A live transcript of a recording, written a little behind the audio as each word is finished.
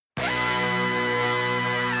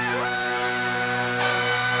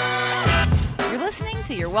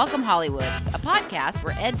to You're Welcome Hollywood, a podcast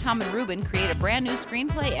where Ed, Tom, and Ruben create a brand new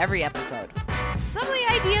screenplay every episode. Some of the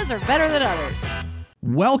ideas are better than others.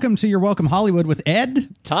 Welcome to You're Welcome Hollywood with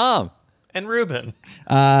Ed, Tom, and Ruben.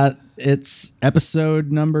 It's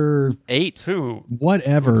episode number 8. Who?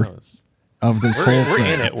 Whatever of this whole We're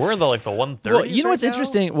thing. in it. We're in the 130s. Well, you know what's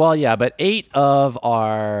interesting? Well, yeah, but 8 of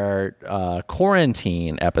our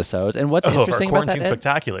quarantine episodes. And what's interesting our about that, quarantine Ed?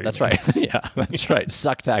 spectacular. That's right. Yeah, that's right.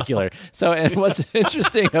 Sucktacular. So, and what's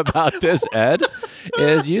interesting about this, Ed,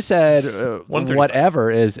 is you said 135. whatever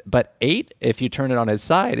is, but 8, if you turn it on its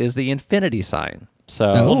side, is the infinity sign.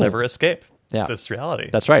 So We'll Oh. never escape Yeah. this reality.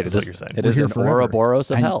 that's right. Is It what is, you're saying. it We're is here an forever.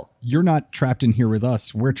 Ouroboros of And hell. You're not trapped in here with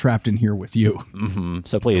us. We're trapped in here with you.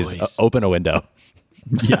 So please Please. open a window.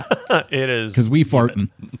 Yeah, It is. because we farting.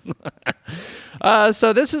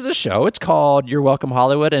 So this is a show. It's called You're Welcome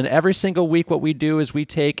Hollywood, and every single week what we do is we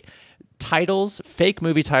take titles, fake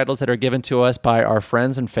movie titles that are given to us by our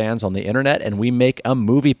friends and fans on the internet, and we make a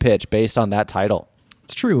movie pitch based on that title.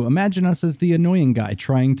 It's true. Imagine us as the annoying guy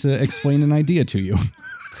trying to explain an idea to you.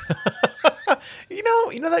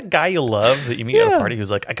 You know that guy you love that you meet at Yeah. a party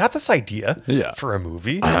who's like, I got this idea Yeah. for a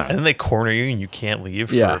movie, and then they corner you and you can't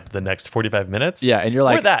leave Yeah. for the next 45 minutes. Yeah, and you're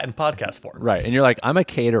like- we're that in podcast form. Right. And you're like, I'm a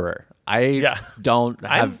caterer. I Yeah. don't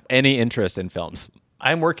have I'm- any interest in films.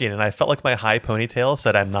 I'm working, and I felt like my high ponytail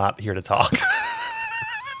said I'm not here to talk.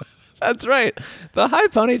 That's right. The high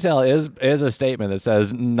ponytail is a statement that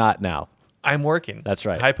says not now. I'm working. That's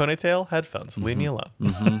right. High ponytail, headphones. Leave me alone.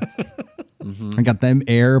 I got them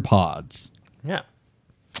AirPods. Yeah.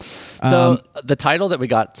 So the title that we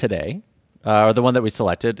got today, or the one that we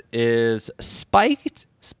selected, is Spiked.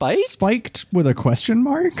 Spiked? Spiked with a question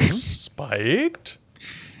mark? Spiked.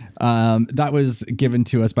 That was given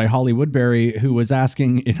to us by Holly Woodbury, who was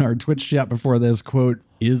asking in our Twitch chat before this, quote,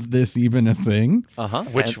 is this even a thing? Uh-huh.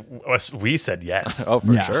 Which we said yes. Oh,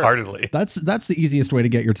 for Yeah. sure. Heartedly. That's the easiest way to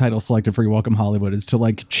get your title selected for Your Welcome Hollywood is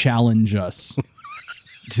to challenge us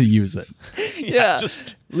to use it. Yeah.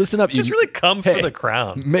 Just Listen up. just you really come Hey. for the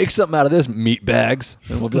crown. make something out of this, meat bags.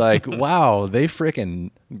 And we'll be like, wow, they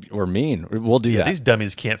freaking were mean. We'll do that. These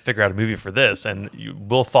dummies can't figure out a movie for this, and you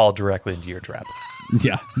will fall directly into your trap.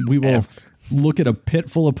 Yeah, we will look at a pit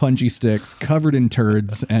full of punchy sticks covered in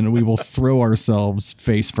turds, and we will throw ourselves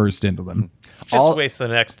face first into them. Just waste the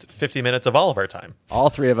next 50 minutes of all of our time. All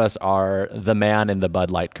three of us are the man in the Bud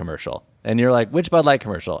Light commercial. And you're like, which Bud Light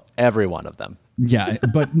commercial? Every one of them. Yeah,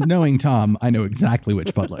 but knowing Tom, I know exactly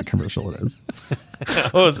which Bud Light commercial it is.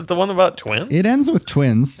 Oh, is it the one about twins? It ends with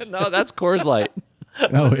twins. No, that's Coors Light.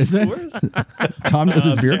 Oh, is it? Tom knows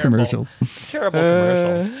his beer terrible. commercials. Terrible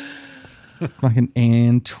commercial. Fucking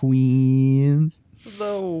and twins.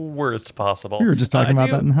 The worst possible. We were just talking about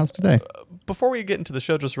that in the house today. Before we get into the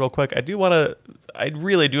show, just real quick, I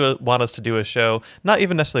really do want us to do a show, not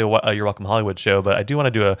even necessarily a You're Welcome Hollywood show, but I do want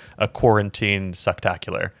to do a quarantine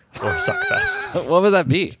sucktacular or suckfest. What would that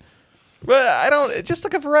be? But it's just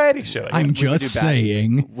like a variety show. I'm do just bad.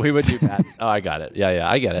 saying We would do that. Oh, I got it. Yeah,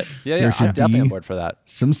 I get it. Yeah, There I'm should definitely be on board for that.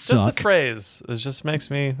 some just suck. the phrase. It just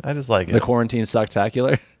makes me, I just like The it. quarantine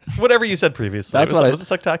sucktacular. Whatever you said previously. That's was, what it, I-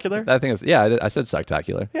 was it sucktacular? I think it's, yeah, I said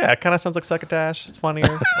sucktacular. Yeah, it kind of sounds like succotash. It's funnier.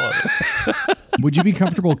 I love it. Would you be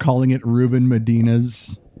comfortable calling it Ruben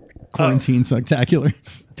Medina's quarantine sucktacular?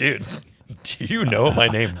 Dude, do you know what my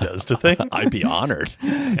name does to things? I'd be honored.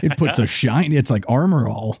 It puts a shine. It's like armor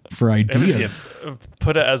all for ideas.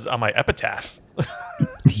 Put it as on my epitaph.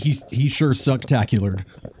 He sure sucktacular.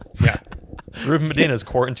 Yeah. Ruben Medina's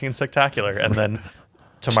quarantine spectacular, and then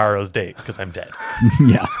tomorrow's date because I'm dead.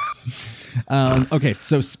 Yeah. Okay,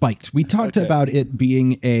 so Spiked. We talked Okay. about it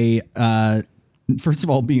being first of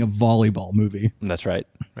all, being a volleyball movie. That's right.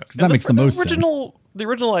 That makes the most sense. The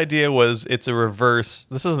original idea was it's a reverse.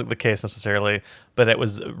 This isn't the case necessarily, but it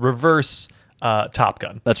was reverse Top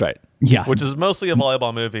Gun, That's right. Yeah. which is mostly a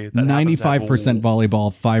volleyball movie. That happens to have- 95%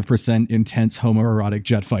 volleyball, 5% intense homoerotic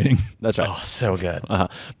jet fighting. That's right. Oh, so good.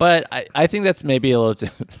 But I think that's maybe a little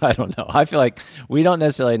too, I don't know. I feel like we don't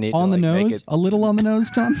necessarily need On to the make nose? it. A little on the nose,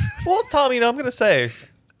 Tom? Well, Tom, I'm going to say,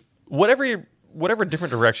 whatever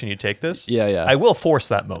different direction you take this, Yeah. I will force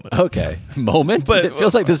that moment. Okay. Moment? But- it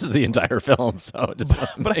feels like this is the entire film, so it just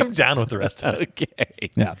But I'm down with the rest of it. okay.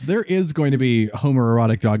 Yeah, there is going to be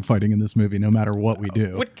homoerotic dogfighting in this movie no matter what we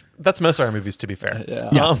do. Which, that's most of our movies, to be fair.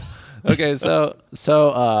 Yeah. Okay, so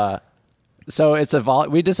it's a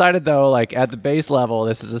we decided though, like at the base level,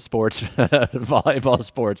 this is a sports volleyball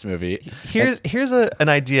sports movie. Here's an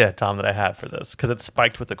idea, Tom, that I have for this because it's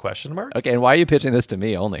spiked with a question mark. Okay, and why are you pitching this to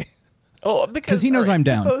me only? Oh, Because he knows I'm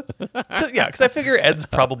down. Yeah, because I figure Ed's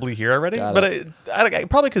probably here already. Got But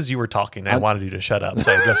probably because you were talking, I wanted you to shut up,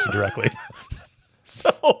 so I addressed you directly.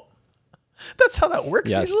 So that's how that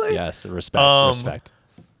works Yes, usually. yes, respect.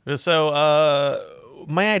 So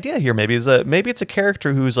my idea here maybe is that maybe it's a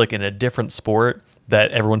character who's like in a different sport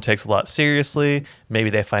that everyone takes a lot seriously. Maybe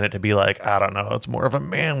they find it to be like, I don't know, it's more of a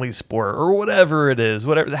manly sport or whatever it is,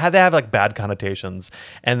 whatever. They have like bad connotations.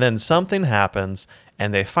 And then something happens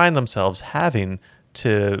and they find themselves having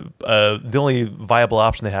to, the only viable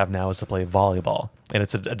option they have now is to play volleyball. And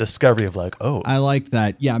it's a discovery of like, oh, I like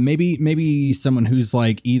that. Yeah, maybe someone who's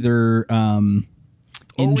like either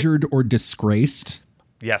injured or disgraced.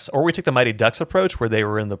 yes. Or we take the Mighty Ducks approach where they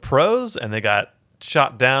were in the pros and they got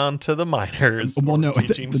shot down to the minors. Well, no,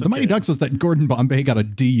 the Mighty Ducks was that Gordon Bombay got a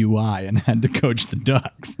DUI and had to coach the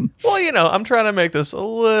Ducks. Well, I'm trying to make this a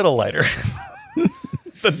little lighter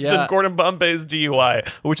than Gordon Bombay's DUI,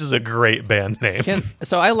 which is a great band name.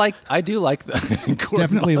 I do like the Gordon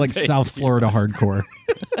Definitely like Bombay's South Florida hardcore.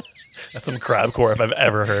 That's some crabcore if I've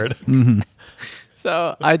ever heard.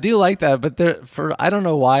 So I do like that, but I don't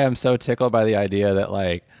know why I'm so tickled by the idea that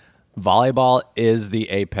like volleyball is the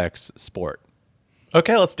apex sport.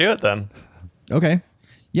 Okay, let's do it then. Okay.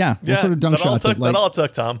 Yeah, we'll sort of dunk shots at like that all it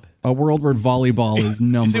took, Tom. a world where volleyball is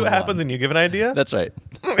number You see what one. happens when you give an idea? That's right.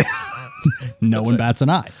 No one bats an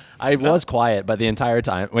eye. I was quiet, but the entire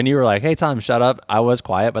time when you were like, "Hey Tom, shut up," I was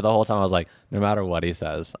quiet, but the whole time I was like, "No matter what he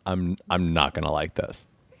says, I'm not gonna like this."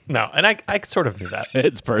 No, and I sort of knew that.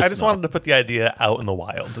 It's personal. I just wanted to put the idea out in the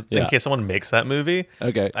wild in Yeah. case someone makes that movie.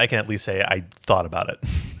 Okay. I can at least say I thought about it.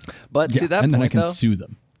 But Yeah, to that and then I point, can though, sue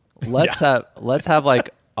them. let's have like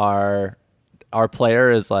our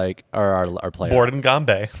player is like our player. Borden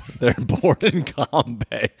Gombe. They're bored in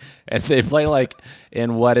Gombe, and they play like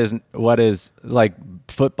in what is like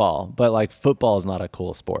football, but like football is not a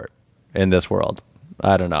cool sport in this world.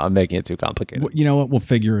 I don't know. I'm making it too complicated. You know what? We'll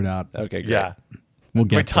figure it out. Okay, great. Yeah. We'll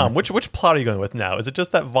get Wait, Tom, there. which plot are you going with now? Is it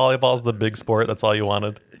just that volleyball's the big sport? That's all you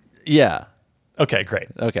wanted? Yeah. Okay, great.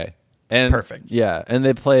 Okay. And Perfect. Yeah, and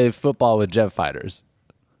they play football with jet fighters.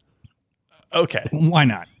 Okay. Why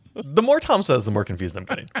not? The more Tom says, the more confused I'm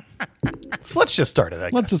getting. So let's just start it, I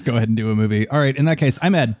Let's guess. just go ahead and do a movie. All right. In that case,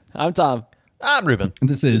 I'm Ed. I'm Tom. I'm Ruben. And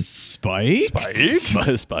this is Spike.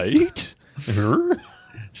 Spiked.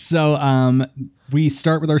 So we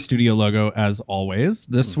start with our studio logo as always.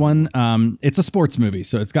 This one, it's a sports movie,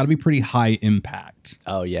 so it's got to be pretty high impact.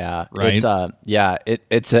 Oh yeah, Right?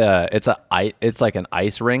 It's like an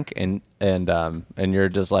ice rink, and you're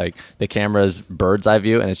just like the camera's bird's eye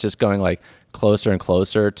view, and it's just going like closer and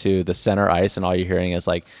closer to the center ice, and all you're hearing is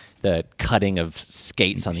like the cutting of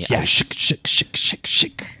skates on the Yeah, ice.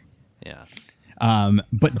 shik. Yeah.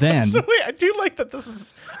 But then So wait, I do like that this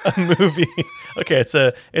is a movie. Okay, it's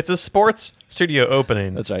a sports studio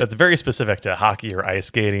opening. That's right. That's very specific to hockey or ice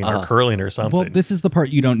skating or curling or something. well, this is the part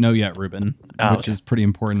you don't know yet, Ruben, which is pretty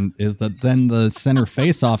important, is that then the center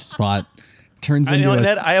face-off spot turns I into know, a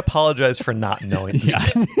Ned, I apologize for not knowing.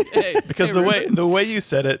 Hey, Because the way you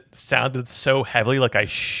said it sounded so heavily like I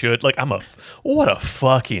should. Like what a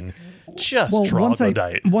fucking just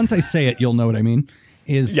troglodyte. once I say it, you'll know what I mean.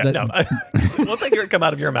 Is Yeah, that no. Once I hear it come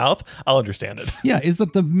out of your mouth, I'll understand it. yeah, is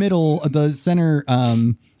that the center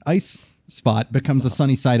ice spot becomes a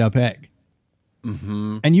sunny side up egg.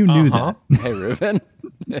 Mm-hmm. And you knew that. Hey, Ruben,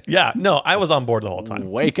 Yeah, no, I was on board the whole time.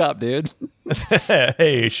 wake up, dude.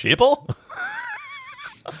 Hey, sheeple.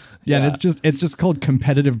 Yeah, and it's just called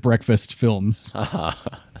competitive breakfast films.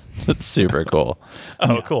 That's super cool.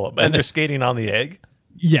 Oh, cool. And they're skating on the egg.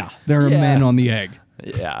 Yeah, there are Yeah. men on the egg.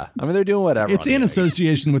 Yeah, I mean they're doing whatever. It's on in the egg.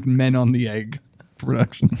 association with Men on the Egg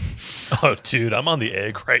Productions. Oh, dude, I'm on the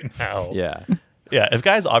egg right now. Yeah, Yeah, if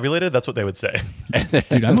guys ovulated, that's what they would say.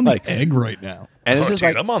 Dude, I'm on like, the egg right now. and it's Oh, just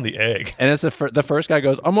dude, like, I'm on the egg. and it's the first guy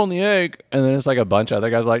goes, "I'm on the egg," and then it's like a bunch of other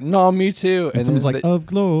guys like, "No, me too." And Someone's then like, of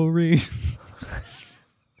glory.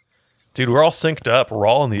 Dude, we're all synced up. We're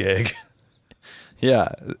all on the egg. yeah,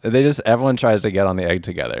 everyone tries to get on the egg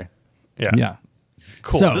together. Yeah. Yeah.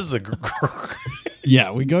 Cool. So- This is a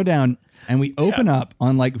Yeah, we go down and we open up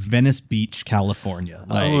on like Venice Beach, California.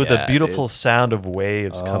 Like Oh, the yeah, beautiful dude. sound of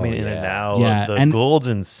waves coming in and yeah. out. Yeah, The and-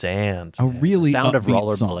 golden sand. a really Sound of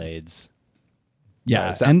upbeat song. rollerblades.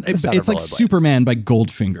 Yeah, Sorry, and the it's sound of like rollerblades. Superman by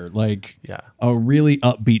Goldfinger, like Yeah. a really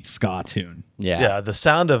upbeat ska tune. Yeah. The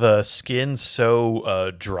sound of a skin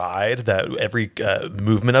so dried that every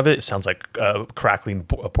movement of it sounds like crackling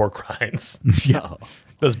pork rinds. Yeah,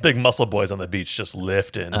 Those big muscle boys on the beach just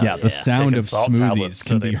lifting. yeah. The sound Taking of salt tablets smoothies so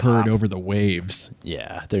can they be heard pop. over the waves.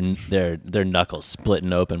 Yeah, their knuckles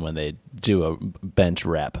splitting open when they do a bench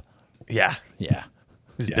rep. Yeah. Yeah.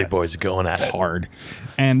 These big boys going at it. Hard,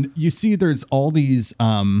 and you see, there's all these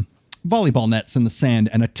volleyball nets in the sand,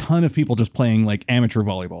 and a ton of people just playing like amateur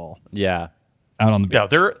volleyball. Yeah. out on the beach.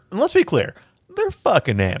 Yeah, and let's be clear, they're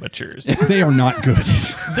fucking amateurs. They are not good.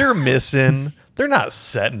 They're missing. They're not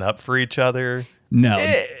setting up for each other. No.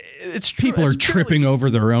 It's true. People are tripping over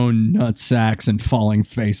their own nut sacks and falling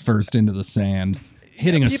face first into the sand,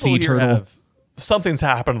 hitting a sea turtle. Something's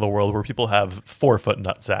happened in the world where people have 4-foot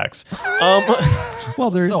nut sacks. Well,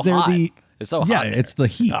 they're so hot. It's so hot. Yeah, there. it's the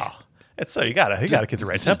heat. Oh, it's so you gotta get the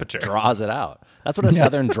right temperature. Draws it out. That's what a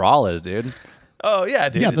southern drawl is, dude. Oh yeah,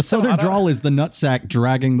 dude. Yeah, the It's so southern hot out. drawl is the nutsack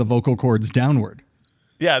dragging the vocal cords downward.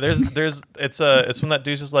 Yeah, it's when that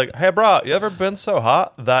dude's just like, hey, bro, you ever been so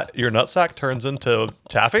hot that your nutsack turns into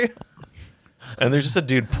taffy? And there's just a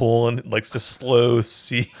dude pulling, like, just slow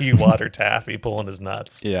seawater taffy pulling his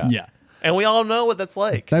nuts. Yeah. Yeah. And we all know what that's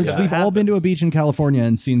like. We've all been to a beach in California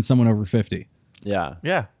and seen someone over 50. Yeah.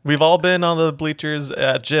 Yeah, we've all been on the bleachers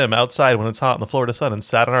at gym outside when it's hot in the Florida sun and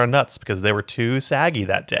sat on our nuts because they were too saggy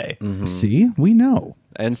that day. See? We know.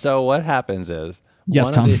 And so what happens is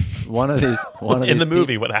Yes, Tom. One of these In the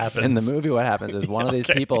movie, what happens? In the movie, what happens is one of these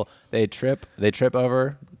Okay. people they trip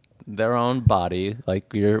over their own body, like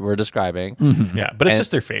we're describing, Yeah, but it's And-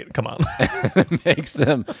 just their fate. Come on. makes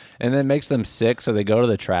them sick. So they go to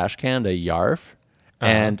the trash can to yarf.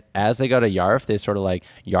 And as they go to yarf, they sort of like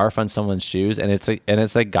yarf on someone's shoes, and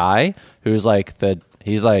it's a guy who's like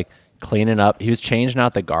he's like cleaning up. He was changing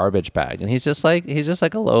out the garbage bag, and he's just like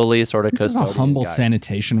a lowly sort of Just a custodian humble guy.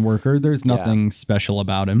 sanitation worker. There's nothing special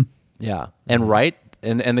about him. Yeah, and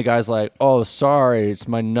and the guy's like, "Oh, sorry, it's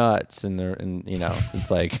my nuts," and it's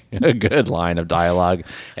like a good line of dialogue,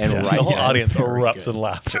 and Yeah, right, the whole yeah, audience very erupts good. in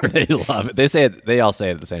laughter. They love it. They all say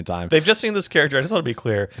it at the same time. They've just seen this character. I just want to be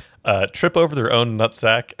clear: trip over their own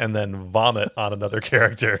nutsack and then vomit on another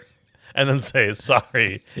character, and then say,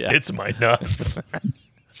 "Sorry, Yeah. it's my nuts."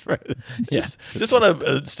 Yeah. Just want to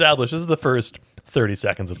establish this is the first 30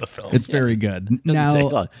 seconds of the film. It's very good. Doesn't take Now,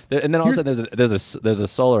 long. And then all of a sudden there's a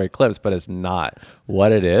solar eclipse, but it's not.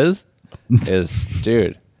 What it is,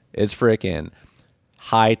 dude, it's freaking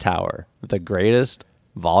Hightower, the greatest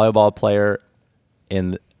volleyball player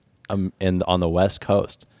on the West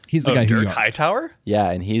Coast. he's the guy who Dirk yards. Hightower. Yeah,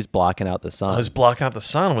 and he's blocking out the sun. He's blocking out the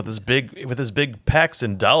sun with his big pecs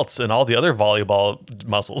and delts and all the other volleyball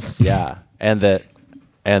muscles. Yeah, and the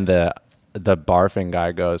barfing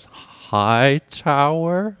guy goes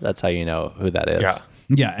Hightower. That's how you know who that is. Yeah.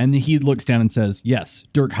 Yeah, and he looks down and says, yes,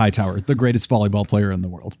 Dirk Hightower, the greatest volleyball player in the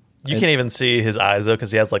world. You can't even see his eyes though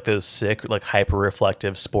because he has like those sick, like hyper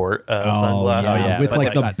reflective sport sunglasses. yeah. With But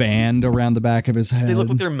like the band around the back of his head. They look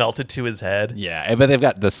like they're melted to his head. Yeah, but they've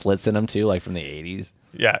got the slits in them too, like from the 80s.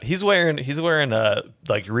 Yeah, he's wearing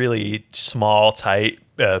like really small, tight,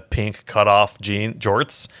 pink cutoff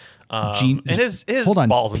jorts. And his hold on,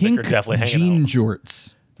 balls and dick pink are definitely hanging jean out.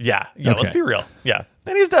 jorts. Yeah, Okay. let's be real. Yeah,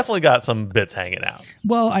 and he's definitely got some bits hanging out.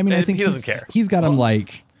 Well, I mean, I And think he doesn't care. He's got them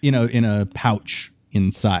like, in a pouch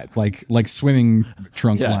inside, like swimming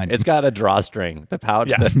trunk Yeah, lining. it's got a drawstring. The pouch.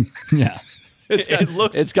 Yeah. yeah.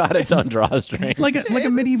 It's got its own drawstring. like a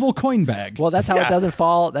medieval coin bag. Well, that's how it Yeah. doesn't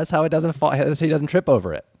fall. That's how it doesn't fall. That's how he doesn't trip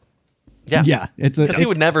over it. Yeah, yeah, it's a because he it's-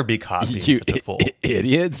 would never be caught being You such a fool.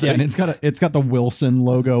 idiots. yeah, and it's got the Wilson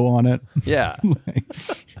logo on it. Yeah.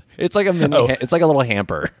 It's like a mini. Oh. It's like a little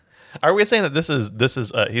hamper. Are we saying that this is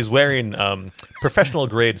he's wearing professional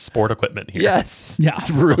grade sport equipment here? Yes. Yeah.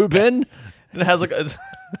 It's Ruben. And it has like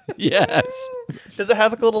Yes. does it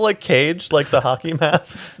have like a little like cage like the hockey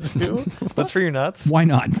masks do? That's for your nuts, Why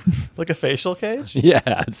not? like a facial cage. Yeah.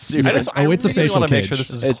 It's super. I it's a really facial want to make cage. sure this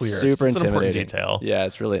is it's clear. super It's an important intimidating. detail. Yeah,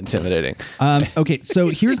 it's really intimidating. Okay, so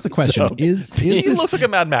here's the question: So- is He this, looks like a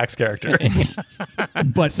Mad Max character.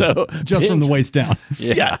 but so just from the pink. waist down?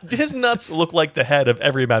 Yeah, his nuts look like the head of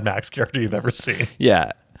every Mad Max character you've ever seen.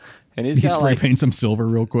 Yeah. And he's He got spray like paints some silver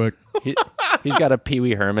real quick. he's got a Pee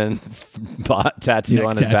Wee Herman tattoo Neck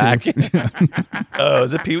on his tattoo. back. Oh,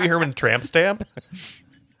 is it Pee Wee Herman tramp stamp?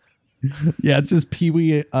 Yeah, it's just Pee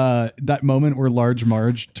Wee. That moment where Large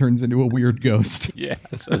Marge turns into a weird ghost. Yeah.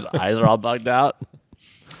 So his eyes are all bugged out.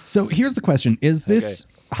 So here's the question: is this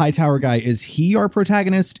Hightower guy? Is he our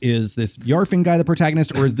protagonist? Is this Yarfing guy the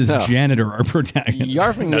protagonist, or is this No. janitor our protagonist?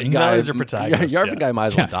 Yarfing No, guy, none of these are protagonists, Yarfing yeah. guy might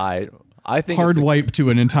as well die. I think Hard it's the- wipe to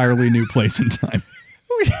an entirely new place and time.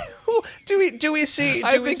 do we see?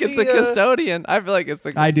 I think it's the custodian. I feel like it's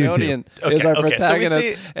the I do too. custodian is Okay, our okay, so we protagonist,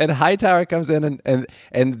 see- and Hightower comes in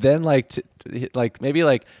and then like maybe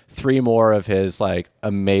like three more of his like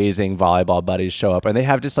amazing volleyball buddies show up, and they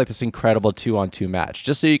have just like this incredible 2-on-2 match,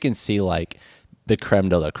 just so you can see like the creme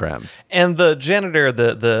de la creme. And the janitor,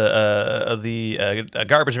 the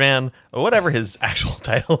garbage man, or whatever his actual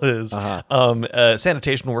title is,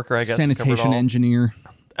 sanitation worker, I guess. covered Sanitation all. engineer.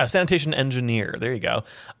 A sanitation engineer. There you go.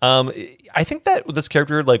 I think that this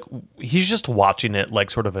character, like, he's just watching it, like,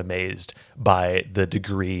 sort of amazed by the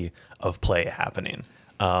degree of play happening.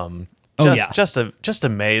 Just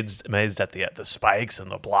amazed at the spikes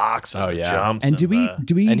and the blocks and the jumps. And do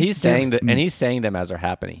we And he's saying that, and he's saying them as they're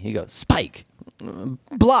happening. He goes, spike,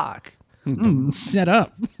 block, set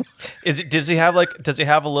up. Does he have a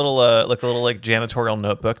little janitorial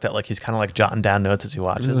notebook that like he's kind of like jotting down notes as he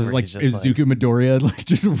watches? There's like Izuku Midoriya, like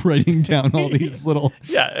just writing down all these little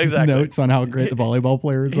notes on how great the volleyball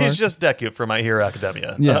players are. He's just Deku for My Hero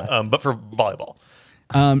Academia, but for volleyball.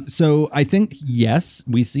 So I think, yes,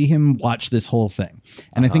 we see him watch this whole thing.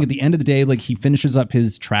 And I think at the end of the day, like he finishes up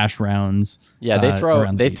his trash rounds. Yeah, they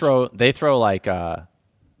throw like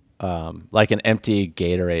an empty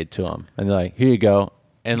Gatorade to him. And they're like, here you go.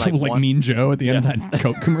 And like Mean Joe at the end of that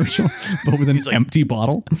Coke commercial, but with an empty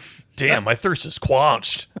bottle. Damn, my thirst is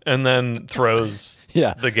quenched. And then throws the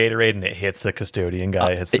Gatorade and it hits the custodian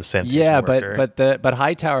guy, hits the sanitation worker. but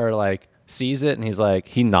Hightower like sees it and he's like,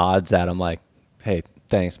 he nods at him like, hey,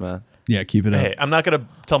 thanks, man. Yeah, keep it up. Hey, I'm not going to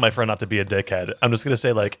tell my friend not to be a dickhead. I'm just going to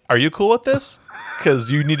say, like, are you cool with this?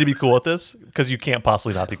 Because you need to be cool with this because you can't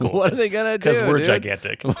possibly not be cool what with are this. they going to do, Because we're dude?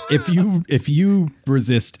 gigantic. If you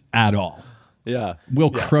resist at all,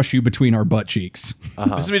 we'll crush you between our butt cheeks.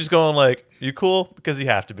 This is me just going like, you cool? Because you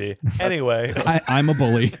have to be. Anyway. I'm a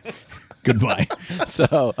bully. Goodbye.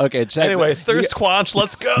 So, okay, check. Anyway, thirst quench,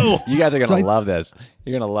 let's go. You guys are going to love this.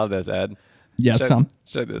 You're going to love this, Ed. Yes, Tom.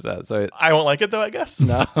 Check this out. So I won't like it though, I guess.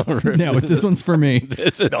 No, no, this one's for me.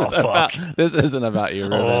 This isn't about you,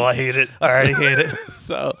 Ruben. Oh, I hate it. I already hate it.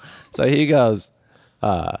 So he goes,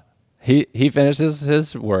 he finishes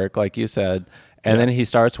his work, like you said, and then he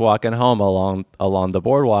starts walking home along the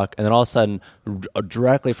boardwalk, and then all of a sudden,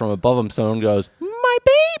 directly from above him, someone goes, "My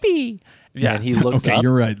baby!" Yeah, and he looks up.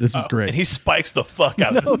 You're right. This is great. And he spikes the fuck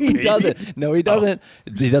out of No, his he baby. doesn't. No, he doesn't.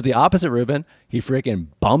 He does the opposite, Ruben. He freaking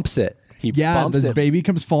bumps it. This baby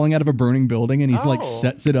comes falling out of a burning building, and he's like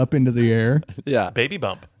sets it up into the air. Yeah, Baby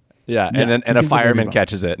bump. yeah, and then a fireman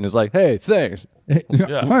catches it and is like, "Hey, thanks." Hey,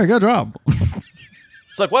 all right, good job.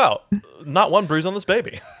 It's like, wow, not one bruise on this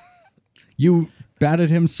baby. You batted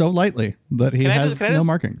him so lightly that he has no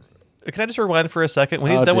markings. Can I just rewind for a second?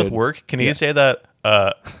 When he's done with work, can he say that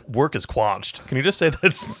work is quenched? Can you just say that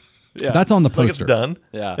it's That's on the like poster. it's done?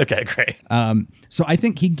 Yeah. Okay, great. So I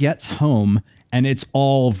think he gets home and it's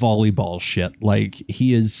all volleyball shit. Like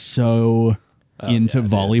he is so into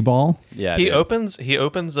volleyball. Yeah, he dude. opens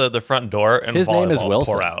the front door and His name is volleyballs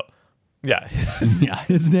Wilson. pour out. Yeah. Yeah,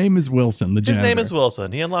 his name is Wilson. His name is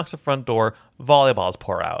Wilson. He unlocks the front door. Volleyballs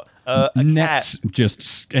pour out. Nets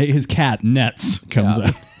his cat Nets comes Yeah.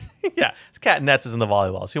 out. Yeah, his cat Nets is in the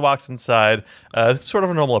volleyballs. He walks inside, sort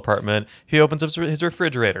of a normal apartment. He opens up his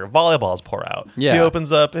refrigerator. Volleyballs pour out. Yeah. He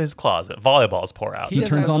opens up his closet. Volleyballs pour out. He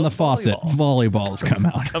turns on the faucet. Volleyballs come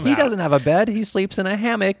out. He doesn't have a bed. He sleeps in a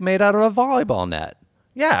hammock made out of a volleyball net.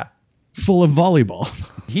 Yeah. Full of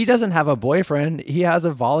volleyballs. He doesn't have a boyfriend. He has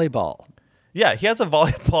a volleyball. Yeah, he has a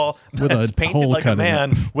volleyball With that's a painted hole like a cut in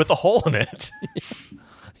man with a hole in it.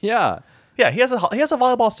 Yeah. Yeah, he has a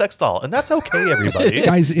volleyball sex doll, and that's okay, everybody.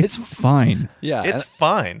 Guys, it's fine. Yeah. It's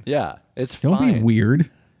fine. Yeah. It's Don't fine. be weird.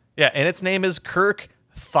 Yeah, and its name is Kirk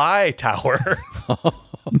Thigh Tower.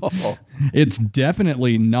 It's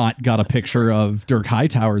definitely not got a picture of Dirk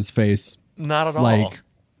Hightower's face Not at all. like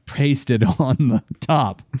pasted on the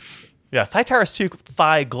top. Yeah, Thigh Tower is too.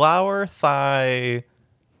 Thigh Glower, Thigh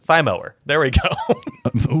Mower. There we go.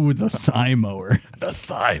 Ooh, the thigh mower. The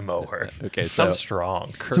Thigh Mower. Okay, Sounds so-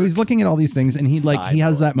 strong. So he's looking at all these things, and he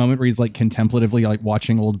has that moment where he's like contemplatively like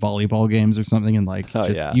watching old volleyball games or something, and like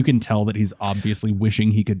you can tell that he's obviously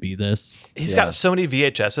wishing he could be this. He's got so many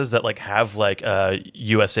VHSs that like have like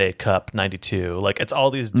USA Cup '92. Like it's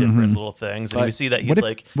all these different little things, and we see that he's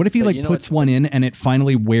What if he but like you know puts one in and it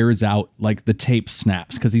finally wears out, like the tape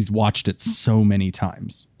snaps because he's watched it so many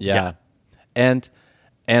times. Yeah.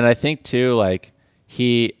 And I think too, like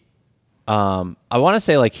he, I want to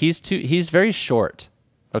say like he's very short.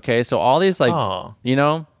 Okay. So all these like, you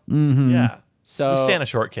know, Yeah. so We stand a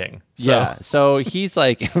short king. So. yeah. So he's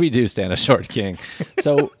like, we do stand a short king.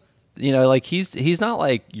 So, you know, like he's not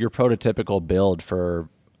like your prototypical build for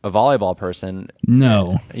a volleyball person.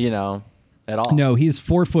 No. You know, at all. No, he's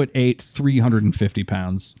 4'8", 350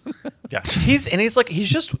 pounds. Yeah, he's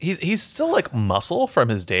still like muscle from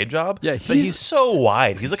his day job. Yeah, but he's so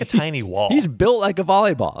wide. He's like a tiny wall. He's built like a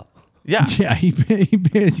volleyball. Yeah, Yeah, he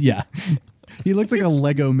He looks like a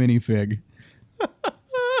Lego minifig.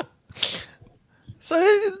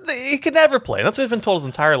 So he could never play. That's what he's been told his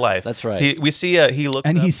entire life. That's right. We see he looks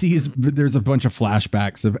and up. he sees there's a bunch of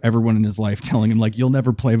flashbacks of everyone in his life telling him like, you'll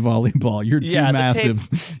never play volleyball. You're too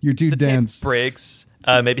massive. You're too dense. Tape breaks.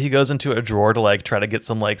 Maybe he goes into a drawer to like try to get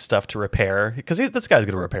some like stuff to repair because this guy's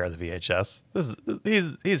gonna repair the VHS.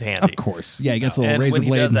 He's handy. Of course, yeah. He gets a little razor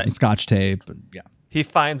blade and some Scotch tape. Yeah. He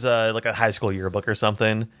finds like a high school yearbook or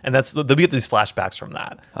something, and they'll get these flashbacks from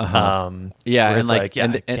that. Yeah, and it's like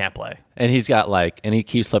and can't play. And he's got and he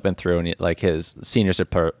keeps flipping through, and like his senior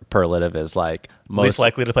superlative is like least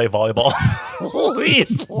likely to play volleyball.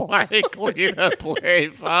 Least likely to play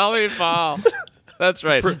volleyball. That's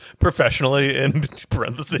right. Professionally in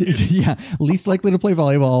parentheses. Yeah, least likely to play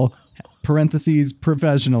volleyball. Parentheses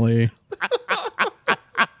professionally.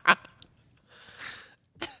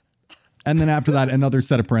 And then after that, another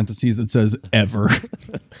set of parentheses that says ever.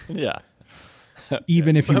 Yeah.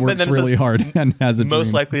 Even if he works really hard and has a most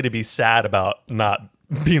dream. likely to be sad about not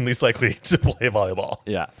being least likely to play volleyball.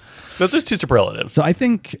 Yeah. Those are two superlatives. So I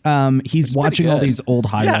think he's watching all these old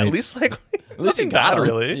highlights. Yeah, least likely. Nothing bad,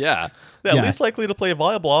 really. Yeah. Yeah, least likely to play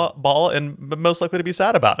volleyball and most likely to be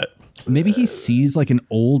sad about it. Maybe he sees like an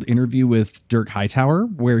old interview with Dirk Hightower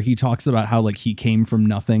where he talks about how like he came from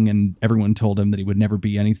nothing and everyone told him that he would never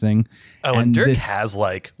be anything. Oh, and Dirk has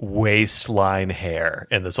like waistline hair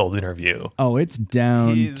in this old interview. Oh, it's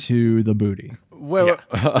down to the booty. Wait.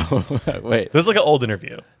 This is like an old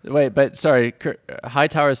interview. Wait, but sorry,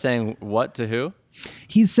 Hightower is saying what to who?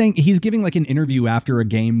 He's saying he's giving like an interview after a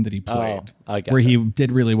game that he played where he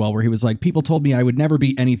did really well, where he was like, people told me I would never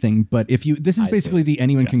be anything, but if you, this is basically the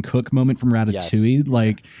anyone can cook moment from Ratatouille,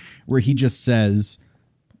 like where he just says,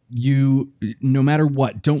 you, no matter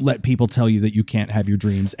what, don't let people tell you that you can't have your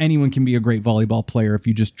dreams. Anyone can be a great volleyball player if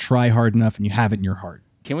you just try hard enough and you have it in your heart.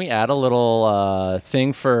 Can we add a little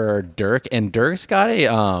thing for Dirk? And Dirk's got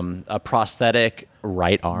a prosthetic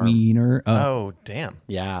right arm. Wiener. Oh, damn.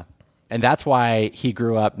 Yeah. And that's why he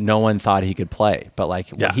grew up, no one thought he could play, but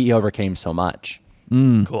he overcame so much.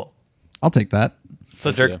 Cool. I'll take that.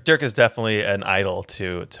 So Dirk is definitely an idol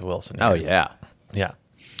to Wilson here. Oh, yeah. Yeah.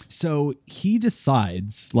 So he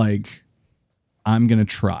decides, like, I'm going to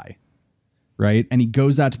try, right? And he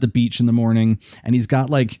goes out to the beach in the morning, and he's got,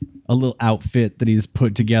 like, a little outfit that he's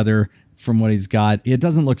put together from what he's got. It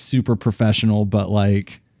doesn't look super professional, but,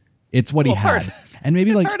 like, it's what he had. Hard. And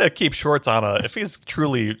maybe, it's hard to keep shorts on if he's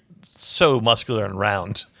truly so muscular and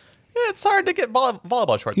round. It's hard to get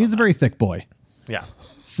volleyball shorts. He's a very thick boy. Yeah.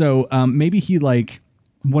 So maybe he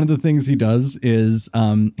one of the things he does is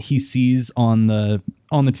he sees on the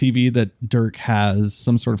TV that Dirk has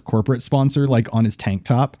some sort of corporate sponsor like on his tank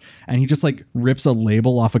top, and he just like rips a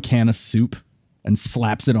label off a can of soup and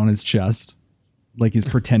slaps it on his chest like he's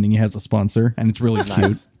pretending he has a sponsor, and it's really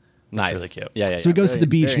cute. Nice. Really cute. Yeah. So he goes to the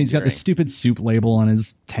beach and he's got this stupid soup label on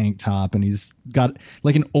his tank top, and he's got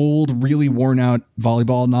like an old, really worn out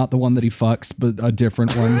volleyball, not the one that he fucks, but a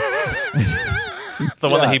different one. The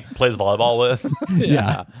one that he plays volleyball with.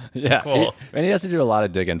 Yeah. Cool. And he has to do a lot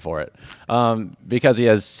of digging for it because he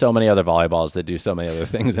has so many other volleyballs that do so many other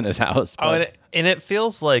things in his house. But... and it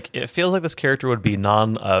feels like this character would be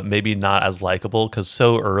maybe not as likable because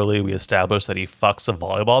so early we established that he fucks a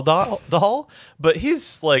volleyball doll, but he's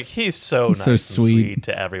so nice and sweet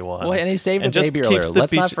to everyone. Well, and he saved a baby earlier.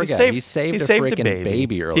 Let's not forget, he saved a freaking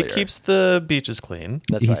baby earlier. He keeps the beaches clean.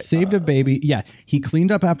 That's right. He saved a baby. Yeah, he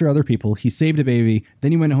cleaned up after other people. He saved a baby.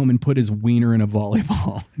 Then he went home and put his wiener in a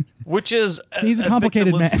volleyball. Which is he's a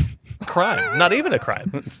complicated man. Crime. Not even a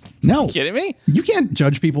crime. No. Are you kidding me? You can't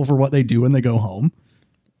judge people for what they do when they go home.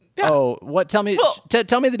 Yeah. Oh, what? Tell me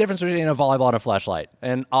the difference between a volleyball and a flashlight,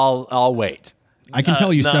 and I'll wait. I can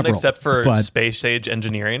tell you none several. Except for space age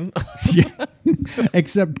engineering. Yeah.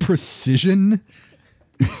 Except precision.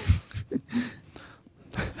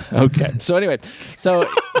 Okay. So anyway,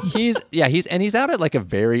 he's out at like a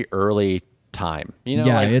very early time.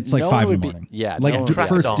 It's like 5 in the morning.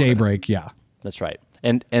 First daybreak. Yeah, that's right.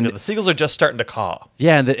 And the seagulls are just starting to caw.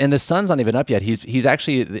 Yeah, and the sun's not even up yet. He's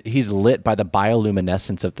lit by the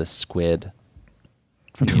bioluminescence of the squid.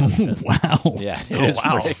 Wow. Yeah, it is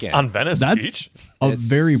freaking. On Venice Beach. It's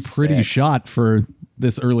very pretty shot for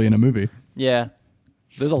this early in a movie. Yeah,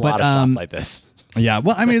 there's a lot of shots like this. Yeah,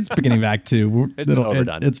 well, I mean, it's beginning of Act 2. It's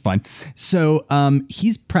overdone. It's fine. So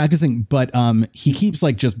he's practicing, but he keeps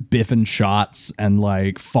like just biffing shots and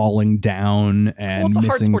like falling down and it's a missing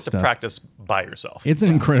hard sport stuff. to practice by yourself. It's an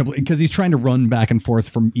incredibly, because he's trying to run back and forth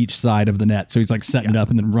from each side of the net. So he's like setting it up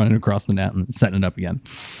and then running across the net and setting it up again.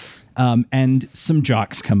 And some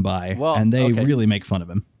jocks come by and they really make fun of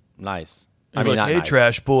him. Nice. I mean, hey,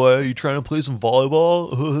 trash boy, you trying to play some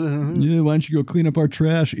volleyball? Yeah, why don't you go clean up our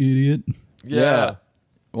trash, idiot? Yeah.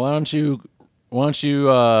 Why don't you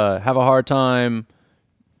have a hard time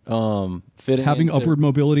fitting having into upward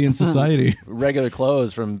mobility in society? regular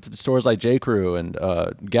clothes from stores like J. Crew and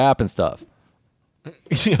Gap and stuff.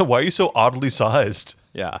 Yeah, why are you so oddly sized?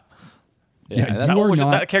 Yeah. Yeah,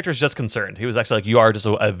 That character's just concerned. He was actually like, you are just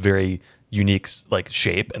a very unique like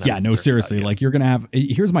shape. And yeah, no, seriously. Like you're gonna have.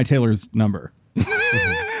 Here's my tailor's number.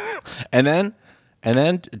 and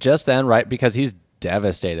then just then, right, because he's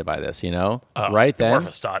devastated by this, right then,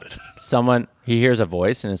 someone he hears a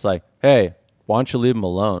voice and it's like, "Hey, why don't you leave him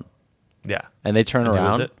alone?" Yeah, and they turn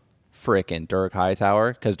around, frickin' Dirk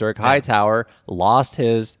Hightower, because Dirk Hightower lost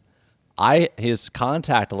his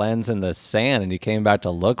contact lens in the sand, and he came back to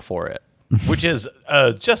look for it. Which is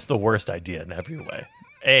just the worst idea in every way.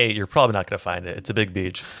 A, you're probably not going to find it. It's a big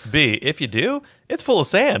beach. B, if you do, it's full of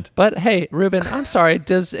sand. But hey, Ruben, I'm sorry.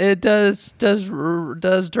 Does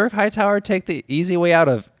Dirk Hightower take the easy way out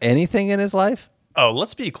of anything in his life? Oh,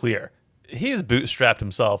 let's be clear. He's bootstrapped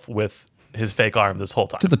himself with his fake arm this whole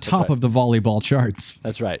time. To the top of the volleyball charts.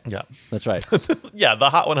 That's right. Yeah. That's right. Yeah, the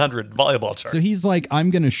Hot 100 volleyball charts. So he's like, I'm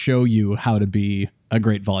going to show you how to be a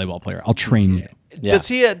great volleyball player. I'll train you. Yeah.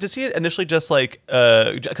 Does he initially just like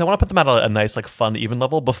I want to put them at a nice like fun even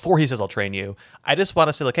level before he says I'll train you? I just want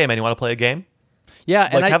to say like, hey man, you want to play a game? Yeah,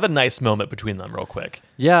 like have a nice moment between them real quick.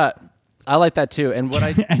 Yeah, I like that too. And what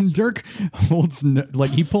and Dirk holds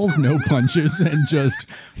he pulls no punches and just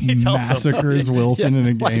massacres Wilson in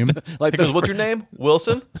a game. He goes, what's your name?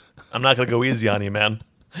 Wilson? I'm not gonna go easy on you, man.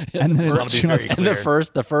 And then it's just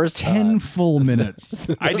the first 10 full minutes.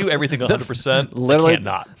 I do everything 100%. Literally, I can't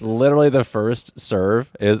not. Literally, the first serve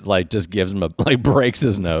is like just gives him breaks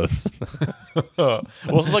his nose.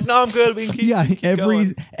 Wilson's like, no, I'm good. We can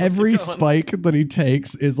keep every spike that he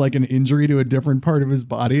takes is like an injury to a different part of his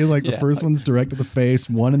body. Like the first one's direct to the face,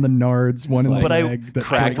 one in the nards, one in the leg.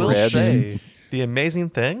 Cracked ribs. The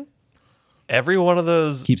amazing thing. Every one of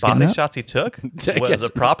those body shots he took was a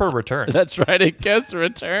proper return. That's right. It gets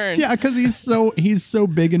returned. Yeah, because he's so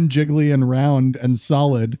big and jiggly and round and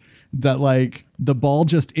solid that like the ball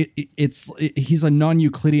just he's a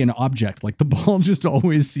non-Euclidean object. Like the ball just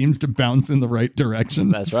always seems to bounce in the right direction.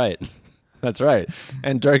 That's right. That's right.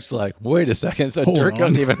 And Dirk's like, wait a second. So Dirk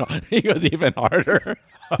goes even harder.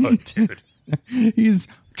 Oh, dude. He's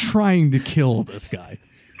trying to kill this guy.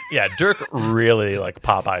 Yeah, Dirk really like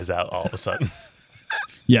Popeyes out all of a sudden.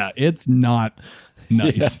 Yeah, it's not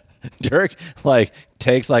nice. Yeah. Dirk like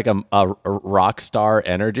takes like a rock star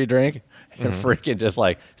energy drink and freaking just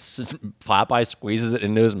like Popeye squeezes it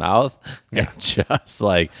into his mouth and just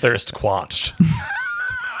like thirst quenched.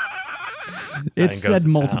 It's said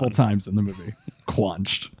multiple times in the movie.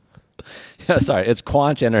 Quenched. Yeah, sorry, it's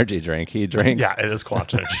Quench energy drink. He drinks. Yeah, it is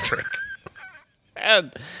Quench energy drink.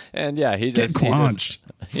 And yeah, he just quenched.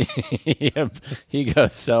 He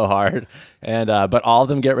goes so hard, and but all of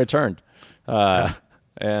them get returned, and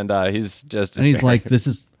he's like, this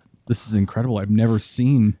is incredible. I've never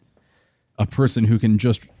seen a person who can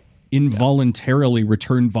just involuntarily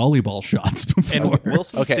return volleyball shots before. And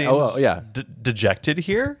Wilson seems dejected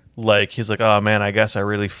here. Like he's like, oh man, I guess I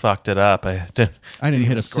really fucked it up. I didn't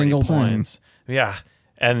hit a single point. Yeah,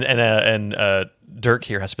 and Dirk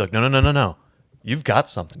here has to be like, no. You've got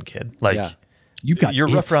something, kid. Like you're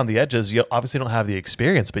rough around the edges. You obviously don't have the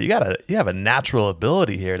experience, but you have a natural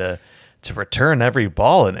ability here to return every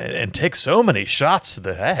ball and take so many shots to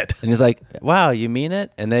the head. And he's like, wow, you mean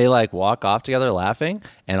it? And they like walk off together laughing,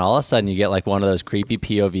 and all of a sudden you get like one of those creepy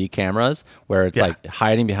POV cameras where it's like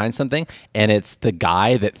hiding behind something, and it's the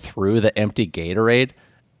guy that threw the empty Gatorade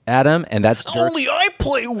at him, and that's Dirk. Only I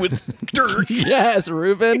play with Dirk. Yes,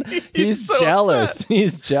 Ruben. He's so jealous. Upset.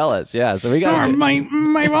 He's jealous. Yeah, so we got my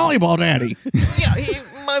volleyball daddy. Yeah,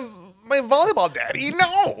 my volleyball daddy.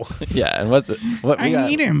 No. Yeah, and what's it? I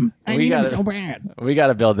need him. I need him so bad. We got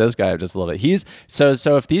to build this guy up just a little bit. He's so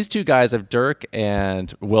if these two guys, if Dirk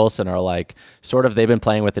and Wilson are like sort of they've been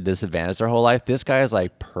playing with the disadvantage their whole life, this guy is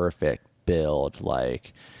like perfect build,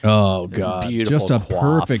 like oh god, just a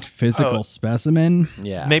perfect physical specimen.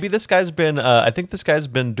 Yeah, maybe this guy's been I think this guy's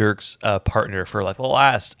been Dirk's partner for like the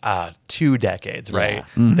last 2 decades, right? Yeah.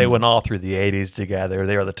 Mm-hmm. They went all through the 80s together.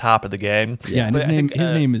 They were the top of the game. Yeah, and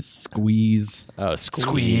his name is Squeeze. Oh,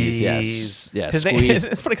 Squeeze. Yes. Yeah, his Squeeze.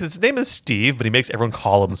 It's funny because his name is Steve, but he makes everyone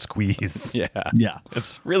call him Squeeze. Yeah,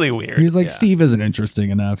 it's really weird. He's like, Steve isn't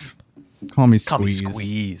interesting enough. Call me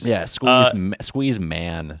Squeeze. Yeah, Squeeze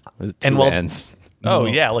Man. With 2 ends. Oh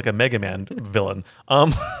yeah, like a Mega Man villain.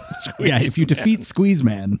 Yeah, if you defeat Squeeze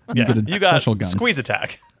Man, you get a special gun. Squeeze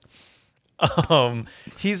attack.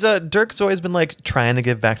 He's Dirk's always been like trying to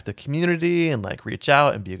give back to the community and like reach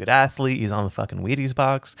out and be a good athlete. He's on the fucking Wheaties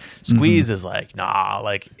box. Squeeze is like, nah,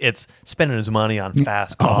 like it's spending his money on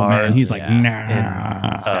fast cars. Oh man, he's like,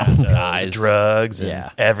 nah, fast guys, drugs, and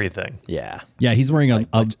everything. Yeah, he's wearing a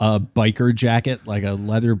biker jacket, like a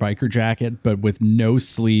leather biker jacket, but with no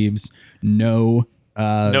sleeves, no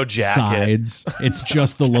jacket. Sides. It's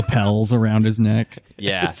just the lapels around his neck.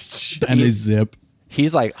 Yeah, and his zip.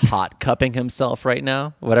 He's like hot cupping himself right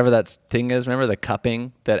now. Whatever that thing is. Remember the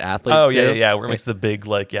cupping that athletes do? Yeah. Where it makes the big,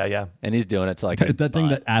 like, yeah. And he's doing it to like that thing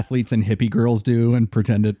that athletes and hippie girls do and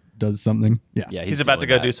pretend it does something. Yeah. He's about to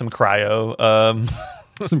go do some cryo.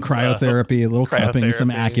 Some cryotherapy, a little cupping, some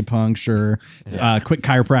acupuncture, quick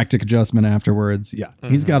chiropractic adjustment afterwards. Yeah.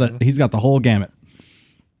 He's got the whole gamut.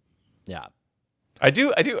 Yeah. I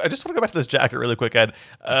just want to go back to this jacket really quick, Ed.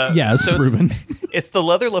 Ruben. It's the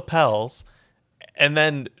leather lapels. And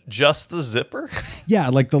then just the zipper? Yeah,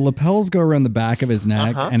 like the lapels go around the back of his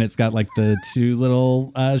neck, and it's got like the two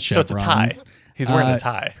little chevrons. So it's a tie. He's wearing a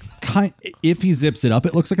tie. If he zips it up,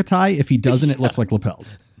 it looks like a tie. If he doesn't, it looks like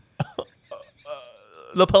lapels.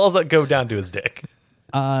 Lapels that go down to his dick.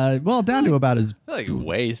 Well, down to about his like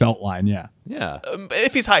waist belt line. Yeah.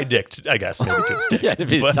 If he's high dicked, I guess maybe to his dick. Yeah, if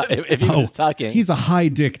he was tucking, he's a high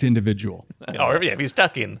dicked individual. If he's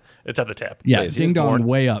tucking, it's at the tip. Yeah, ding dong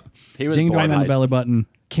way up. He was ding born dong on the belly button.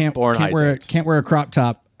 Can't wear a crop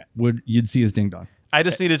top. You'd see his ding dong. I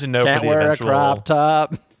just needed to know can't for the wear eventual a crop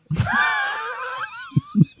top.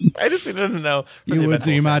 I just needed to know. You would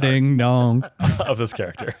see my ding dong of this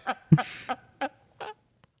character.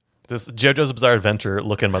 This JoJo's Bizarre Adventure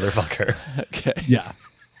looking motherfucker. Okay. Yeah.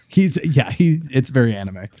 It's very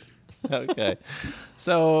anime. Okay.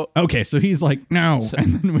 So he's like, no.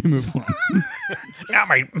 And then we move on. Now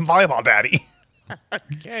my volleyball daddy.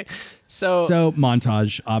 Okay. So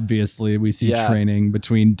montage, obviously, we see training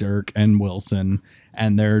between Dirk and Wilson,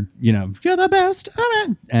 and they're, you're the best.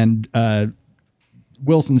 And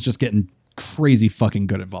Wilson's just getting crazy fucking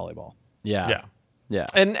good at volleyball. Yeah.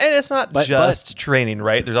 And it's not just training,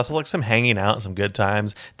 right? There's also like some hanging out and some good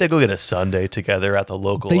times. They go get a sundae together at the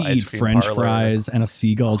local ice cream French parlor. fries, and a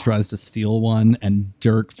seagull tries to steal one, and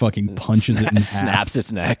Dirk fucking punches it in half. Snaps its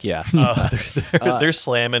neck, yeah. They're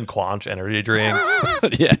slamming Quanch energy drinks.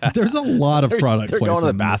 Yeah. There's a lot of product They're placement.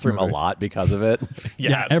 going to the bathroom a lot because of it.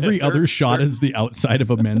 Yeah, every other shot is the outside of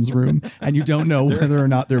a men's room, and you don't know whether or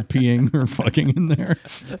not they're peeing or fucking in there.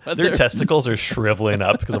 Their testicles are shriveling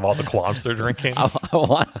up because of all the Quanch they're drinking. I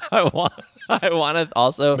want to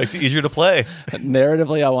also makes it easier to play.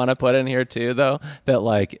 Narratively, I want to put in here too, though, that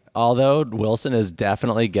like although Wilson is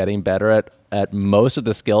definitely getting better at most of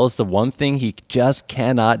the skills, the one thing he just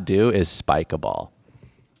cannot do is spike a ball.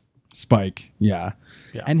 Spike, yeah.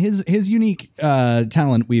 And his unique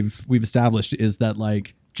talent we've established is that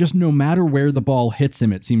like just no matter where the ball hits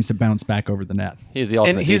him, it seems to bounce back over the net. He's the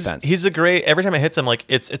ultimate defense. He's a great. Every time it hits him, like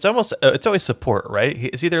it's always support, right?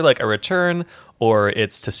 It's either like a return or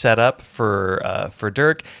it's to set up for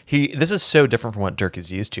Dirk. This is so different from what Dirk is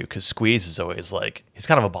used to because Squeeze is always like he's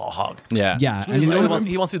kind of a ball hog. Yeah. And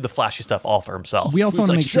he wants to do the flashy stuff all for himself. We also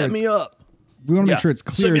want to make sure set me up. We want to make sure it's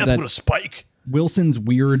clear that with a spike. Wilson's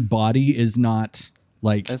weird body is not.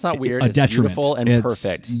 Like it's not weird. It's beautiful and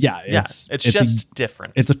perfect. Yeah, it's just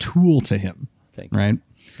different. It's a tool to him, right?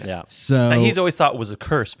 Yeah. So that he's always thought was a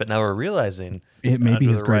curse, but now we're realizing it may be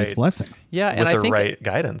his greatest blessing. Yeah, and with I think right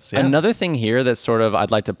guidance. Yeah. Another thing here that sort of I'd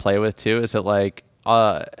like to play with too is that like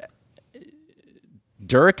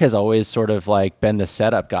Dirk has always sort of like been the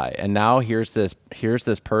setup guy, and now here's this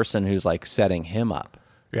person who's like setting him up.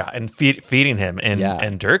 Yeah, and feeding him,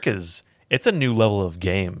 and Dirk is. It's a new level of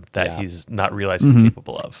game that he's not realized he's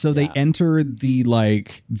capable of. So they enter the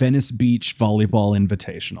like Venice Beach volleyball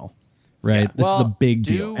invitational, right? This is a big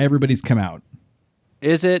deal. Everybody's come out.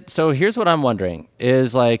 Is it? So here's what I'm wondering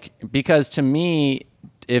is like, because to me,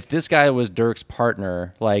 if this guy was Dirk's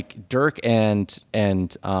partner, like Dirk and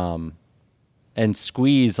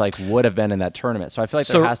Squeeze like would have been in that tournament. So I feel like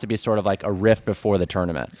there has to be sort of like a rift before the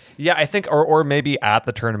tournament. Yeah, I think, or maybe at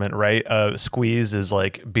the tournament, right? Squeeze is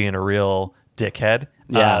like being a real dickhead.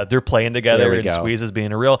 Yeah, they're playing together, and Squeeze is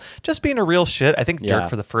being a real shit. I think Dirk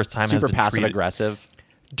for the first time super passive aggressive.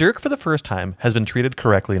 Dirk for the first time has been treated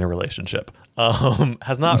correctly in a relationship.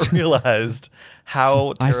 Has not realized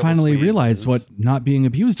how I finally realized what not being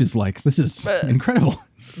abused is like. This is incredible.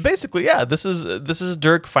 Basically, yeah, this is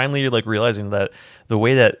Dirk finally like realizing that the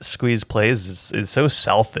way that Squeeze plays is so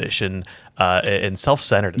selfish and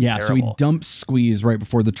self-centered and terrible. So he dumps Squeeze right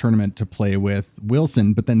before the tournament to play with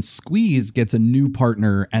Wilson, but then Squeeze gets a new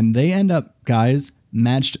partner and they end up, guys,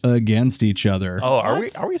 matched against each other. Oh,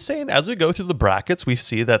 are we saying as we go through the brackets, we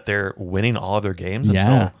see that they're winning all of their games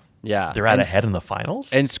until they're ahead in the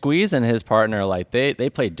finals? And Squeeze and his partner, like they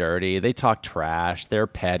play dirty, they talk trash, they're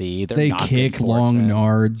petty, they kick long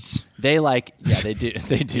nards. They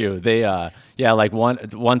do. They like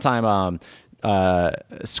one time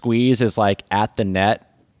Squeeze is like at the net,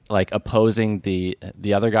 like opposing the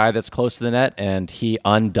other guy that's close to the net, and he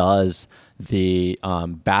undoes the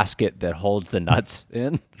basket that holds the nuts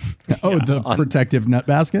in. The protective nut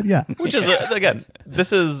basket? Yeah. Which is, again,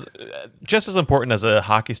 this is just as important as a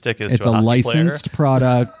hockey stick is to a hockey licensed player.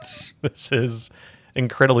 Product. This is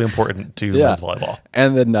incredibly important to men's volleyball.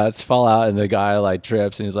 And the nuts fall out and the guy like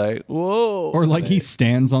trips and he's like, whoa. Or like he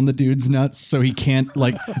stands on the dude's nuts so he can't,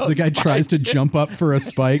 like the guy tries to jump up for a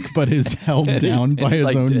spike but is held down by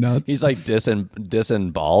his own nuts. He's like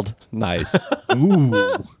disemballed. Nice.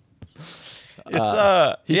 Ooh. It's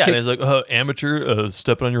and he's like, amateur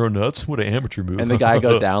stepping on your own nuts. What an amateur move! And the guy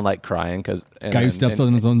goes down like crying because guy who steps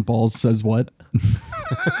on his own balls says what?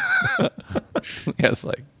 Yes,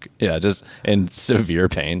 just in severe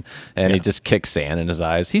pain, and he just kicks sand in his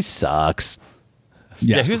eyes. He sucks.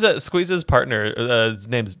 Yeah, who's Squeeze's partner? His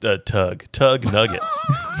name's Tug Nuggets.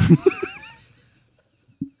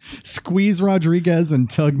 Squeeze Rodriguez and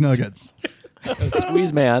Tug Nuggets.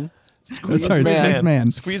 Squeeze Man. Squeeze Man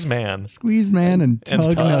and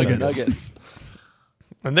Tug Nuggets.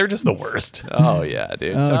 And they're just the worst. Oh, yeah,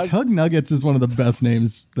 dude. Tug Nuggets is one of the best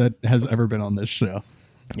names that has ever been on this show.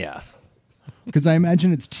 Yeah. Because I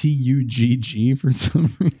imagine it's Tugg for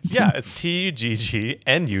some reason. Yeah, it's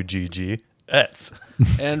Tuggnuggets.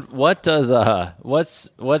 And what does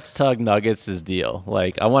what's Tug Nuggets' deal?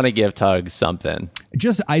 Like, I want to give Tug something.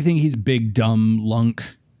 I think he's big, dumb lunk.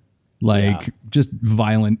 Just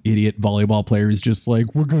violent idiot volleyball players just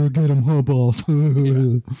like, we're going to get him, huh, balls.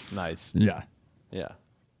 Nice. Yeah. Yeah.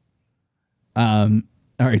 All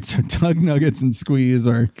right, so Tug Nuggets and Squeeze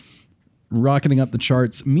are rocketing up the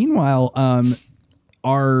charts. Meanwhile,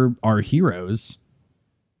 our heroes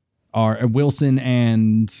are Wilson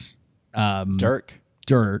and Dirk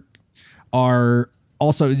are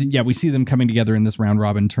also, we see them coming together in this round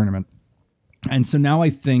robin tournament. And so now I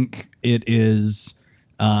think it is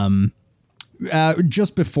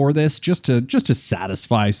just before this, just to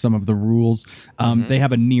satisfy some of the rules, they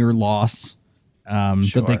have a near loss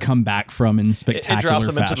that they come back from in spectacular It drops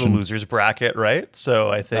them fashion. into the losers bracket, right?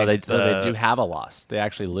 So I think they do have a loss. They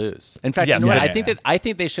actually lose. In fact, I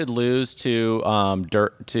think they should lose to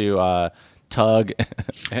Tug.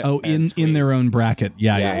 in their own bracket.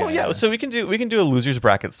 Yeah. So we can do a losers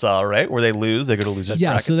bracket style, right? Where they lose, they go to losers bracket.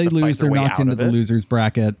 Yeah, so they lose, they're knocked into the losers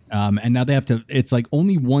bracket, and now they have to. It's like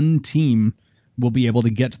only one team will be able to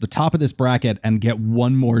get to the top of this bracket and get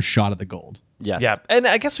one more shot at the gold. Yes. Yeah, and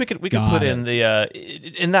I guess we could put in the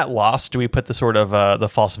in that loss. Do we put the sort of the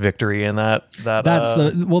false victory in that?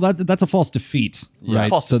 That's a false defeat, right?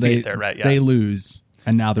 False defeat there, right? Yeah. They lose.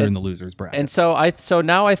 And now they're in the losers bracket. And so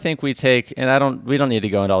now I think we take, and we don't need to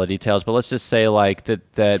go into all the details, but let's just say like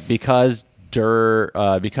that because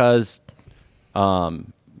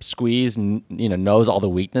Squeeze knows all the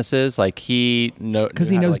weaknesses, like he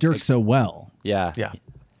knows Dirk so well. Yeah.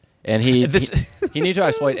 And he needs to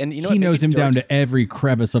exploit, and he knows him down to every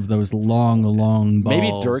crevice of those long balls.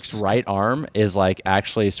 Maybe Dirk's right arm is like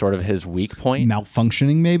actually sort of his weak point,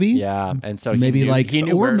 malfunctioning. Maybe, yeah. And so maybe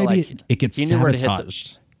it gets he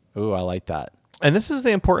sabotaged. Ooh, I like that. And this is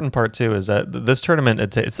the important part too: is that this tournament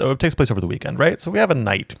it takes place over the weekend, right? So we have a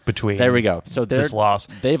night between. There we go. So this loss,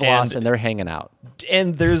 they've lost, and they're hanging out.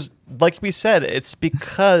 And there's, like we said, it's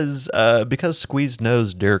because Squeeze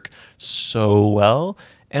knows Dirk so well.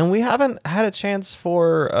 And we haven't had a chance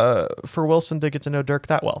for Wilson to get to know Dirk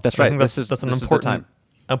that well. That's right. I think that's an important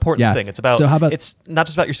thing. It's about it's not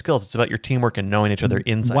just about your skills, it's about your teamwork and knowing each other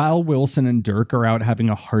inside. While Wilson and Dirk are out having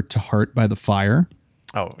a heart-to-heart by the fire.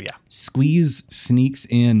 Oh, yeah. Squeeze sneaks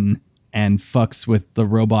in and fucks with the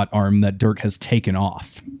robot arm that Dirk has taken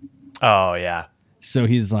off. Oh, yeah. So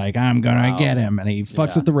he's like, I'm going to get him. And he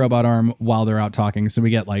fucks with the robot arm while they're out talking. So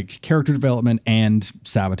we get like character development and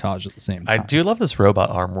sabotage at the same time. I do love this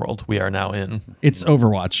robot arm world we are now in. It's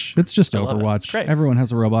Overwatch. It's just Overwatch. It's great. Everyone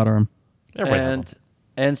has a robot arm.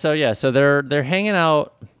 And so, so they're hanging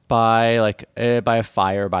out by a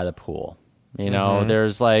fire by the pool. You know,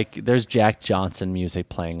 there's Jack Johnson music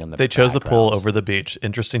playing in the They chose background. the pool over the beach.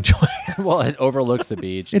 Interesting choice. Well, it overlooks the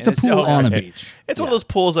beach. It's a pool on a beach. It's one of those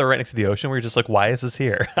pools that are right next to the ocean where you're just like, why is this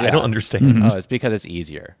here? I don't understand. Oh, it's because it's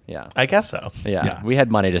easier. Yeah. I guess so. Yeah. We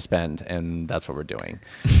had money to spend, and that's what we're doing.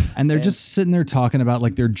 And they're just sitting there talking about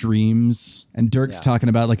like their dreams, and Dirk's talking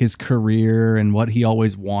about like his career and what he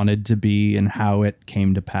always wanted to be and how it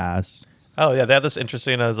came to pass. Oh, yeah. They had this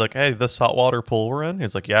interesting. I was like, hey, this saltwater pool we're in?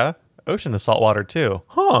 He's like, yeah. Ocean is saltwater too.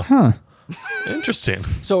 Huh. Interesting.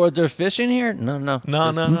 So are there fish in here? No. No.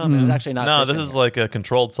 There's actually not. No, fish this in is here. like a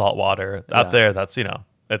controlled saltwater. Out there, that's,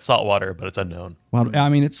 it's saltwater, but it's unknown. Well, I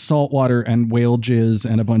mean, it's saltwater and whale jizz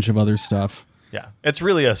and a bunch of other stuff. Yeah. It's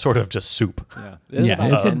really a sort of just soup. Yeah. It is Yeah,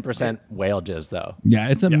 about it's a- 10% whale jizz, though. Yeah,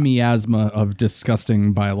 it's a miasma of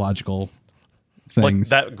disgusting biological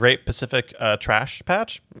things. Like that Great Pacific trash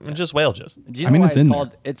patch, just whale jizz. Do you I know mean, why it's in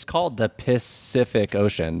there. it's called the Pacific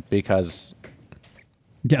Ocean? Because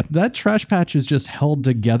Yeah, that trash patch is just held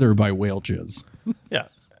together by whale jizz. Yeah.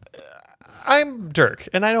 I'm Dirk,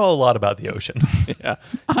 and I know a lot about the ocean.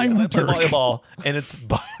 I'm I play Dirk. volleyball, and it's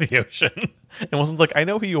by the ocean. And Wilson's like, I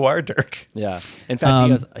know who you are, Dirk. yeah. In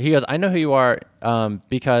fact, he goes, I know who you are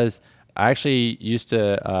because I actually used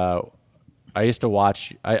to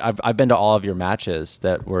watch. I've been to all of your matches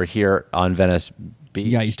that were here on Venice Beach.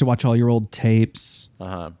 Yeah, I used to watch all your old tapes.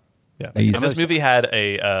 Uh-huh. Yeah. He's- If this movie had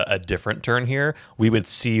a different turn here, we would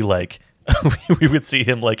see like we would see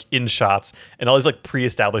him like in shots and all these like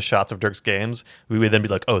pre-established shots of Dirk's games. We would then be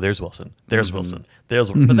like, oh, there's Wilson, there's Wilson,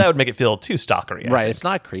 there's Wilson. But that would make it feel too stalkery. I Right. think. It's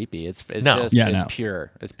not creepy. It's No. just Yeah, it's no.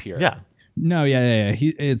 pure. It's pure. Yeah. No, yeah.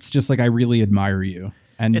 It's just like I really admire you.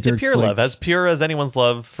 And It's a Dirk's pure like, love, as pure as anyone's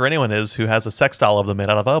love for anyone is who has a sex doll of them made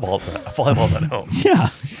out of volleyballs at home. Yeah,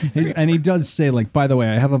 and he does say like, by the way,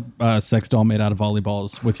 I have a sex doll made out of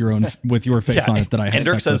volleyballs with your face on it that I have. And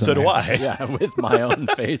Dirk sex says, with so in do my house." I. Yeah, with my own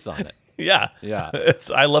face on it. Yeah. Yeah.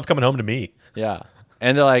 I love coming home to me. Yeah.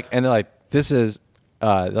 And they're like, this is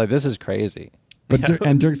crazy. But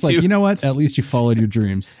Dirk's like, you know what? At least you followed your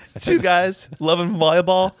dreams. Two guys loving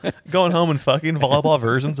volleyball, going home and fucking volleyball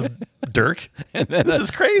versions of Dirk. This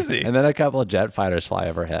is crazy. And then a couple of jet fighters fly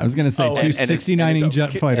overhead. I was gonna say Oh, two and it's- 69ing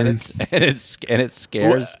jet fighters. and it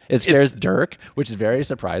scares Dirk, which is very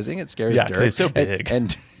surprising. It scares Yeah, 'cause Dirk. he's so big.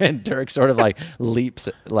 And Dirk sort of like leaps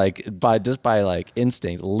by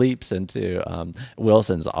instinct leaps into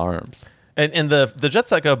Wilson's arms. And the jets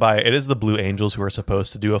that go by, it is the Blue Angels who are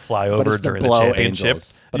supposed to do a But flyover it's the during the Blow championship.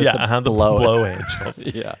 Angels. But it's the the Blow- Blow Angels.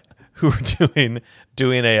 Yeah. Who are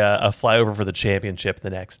doing a flyover for the championship the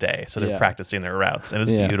next day. So they're Yeah. practicing their routes, and it's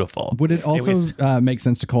Yeah. beautiful. Would it also make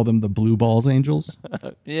sense to call them the Blue Balls Angels?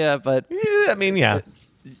 Yeah, but Yeah, I mean, yeah.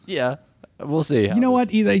 yeah, we'll see. You know what?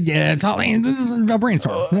 It's all. This is a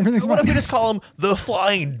brainstorm. Everything's What if we fine. just call them the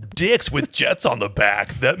flying dicks with jets on the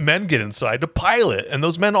back that men get inside to pilot? And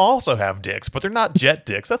those men also have dicks, but they're not jet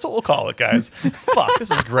dicks. That's what we'll call it, guys. Fuck, this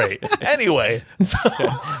is great. Anyway,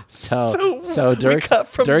 so we Dirk's cut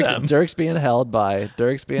from them. Dirk's being held by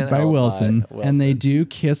by Wilson, and they do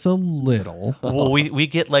kiss a little. Well, we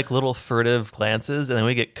get like little furtive glances, and then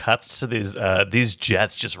we get cuts to these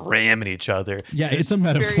jets just ramming each other. Yeah, And it's a just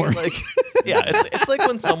metaphor. very, yeah, it's like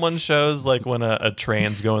when someone shows like when a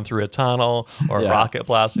train's going through a tunnel or a Yeah. rocket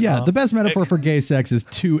blasting. Yeah, off. the best metaphor for gay sex is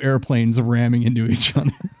two airplanes ramming into each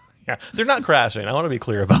other. Yeah, they're not crashing. I want to be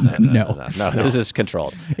clear about that. No, No, this is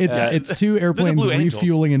controlled. it's two airplanes Blue Angels.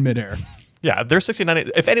 refueling in midair. Yeah, they're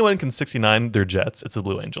 69. If anyone can 69 their jets, it's the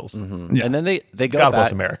Blue Angels. Yeah. And then they go God back.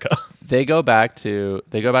 bless America. They go back to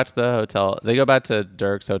the hotel. They go back to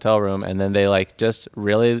Dirk's hotel room, and then they like just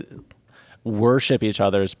really worship each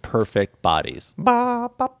other's perfect bodies. Ba,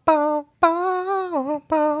 ba, ba, ba,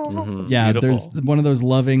 ba. It's Yeah, beautiful. there's one of those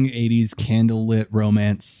loving 80s candlelit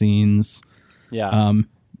romance scenes. Yeah.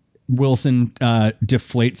 Wilson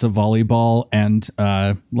deflates a volleyball and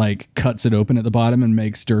like cuts it open at the bottom and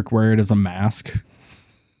makes Dirk wear it as a mask.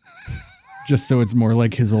 Just so it's more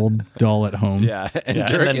like his old doll at home. yeah. And Yeah,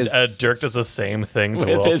 Dirk and then is Dirk does the same thing to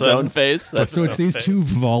with Wilson. his own face. That's So it's these two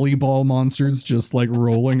volleyball monsters just like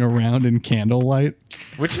rolling around in candlelight.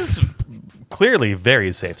 Which is clearly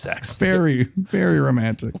very safe sex. Very, very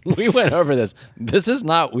romantic. we went over this. This is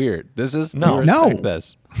not weird. This is No. we No. respect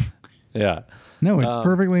This. Yeah. No, it's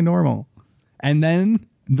perfectly normal. And then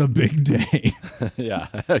the big day. Yeah.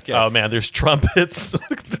 Okay. Oh man, there's trumpets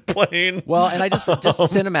playing. Well, and I just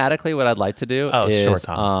cinematically, what I'd like to do Oh, is sure,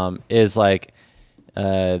 Tom. is like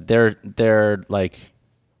they're like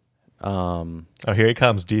Oh, here he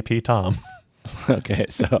comes, DP Tom. okay,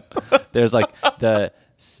 so there's like the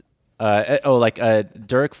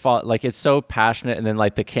Dirk fought, like it's so passionate, and then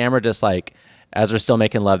like the camera just like as they're still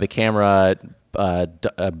making love, the camera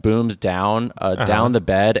booms down down the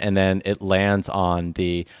bed, and then it lands on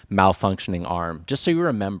the malfunctioning arm. Just so you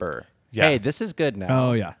remember, hey, this is good now.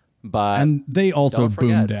 Oh yeah, and they also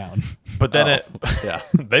boom down. But then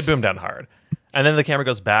they boom down hard. And then the camera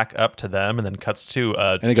goes back up to them and then cuts to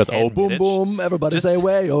and it goes, oh, boom, boom, everybody say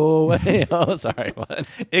way, oh, way. Oh, sorry. What?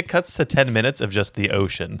 It cuts to 10 minutes of just the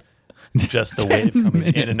ocean. Just the wave coming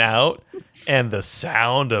in and out. And the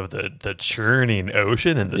sound of the churning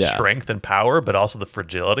ocean and the strength and power, but also the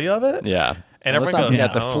fragility of it. Yeah. And everyone goes,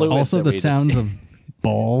 the fluid. Also the sounds of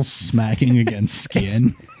balls smacking against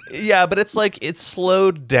skin. Yeah, but it's like it's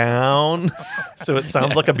slowed down. So it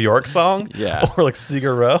sounds like a Bjork song. Yeah. Or like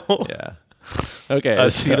Sigur Ró. Yeah. Okay,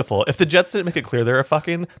 it's beautiful. If the Jets didn't make it clear they were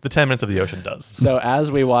fucking, the 10 minutes of the ocean does. So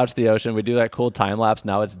as we watch the ocean, we do that cool time lapse.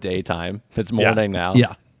 Now it's daytime. It's morning now.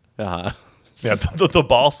 Yeah. Yeah, the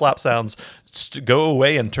ball slap sounds go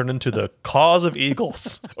away and turn into the caws of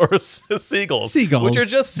eagles or seagulls, which are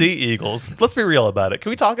just sea eagles. Let's be real about it. Can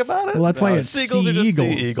we talk about it? Well, that's why it's seagulls are just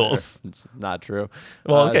sea eagles. It's not true.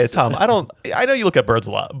 Well, okay, Tom. I know you look at birds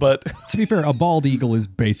a lot, but to be fair, a bald eagle is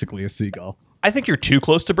basically a seagull. I think you're too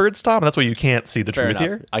close to birds, Tom. And that's why you can't see the truth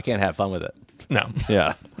here. I can't have fun with it. No.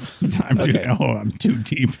 Yeah. I'm too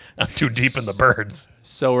deep. I'm too deep in the birds.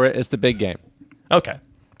 So it's the big game. Okay.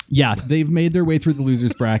 Yeah, they've made their way through the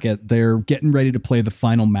losers bracket. They're getting ready to play the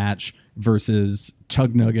final match versus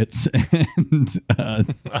Tug Nuggets and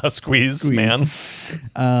Squeeze Man.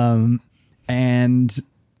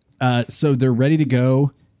 So they're ready to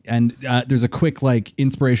go. And there's a quick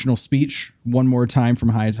inspirational speech one more time from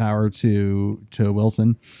Hightower to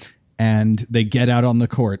Wilson, and they get out on the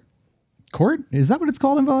court. Court? Is that what it's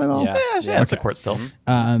called in volleyball? Yeah, it's a court still.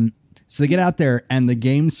 So they get out there and the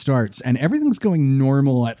game starts and everything's going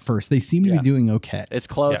normal at first. They seem to be doing okay. It's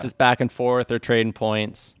close. Yeah. It's back and forth. They're trading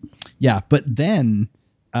points. Yeah, but then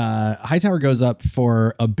Hightower goes up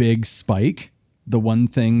for a big spike. The one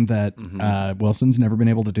thing that Wilson's never been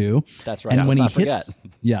able to do. That's right. And when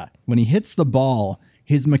he hits the ball,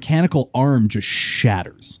 his mechanical arm just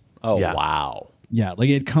shatters. Oh, wow. Yeah,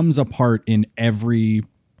 it comes apart in every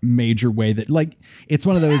major way that it's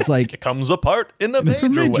one of those it comes apart in a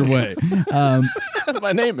major way.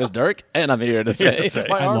 My name is Dirk, and I'm here to say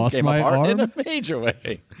my arm came apart in a major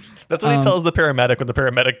way. That's what he tells the paramedic when the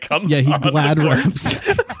paramedic comes. Yeah, he glad raps.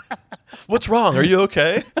 What's wrong? Are you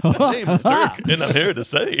okay? My name is Dirk, and I'm here to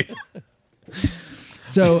say.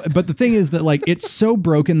 So, but the thing is that it's so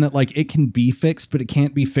broken that it can be fixed, but it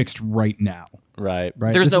can't be fixed right now. Right.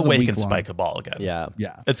 There's no way he can spike a ball again. Yeah.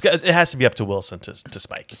 It has to be up to Wilson to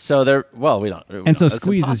spike. So we don't. And so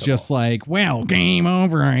Squeeze is just game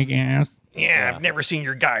over, I guess. Yeah, I've never seen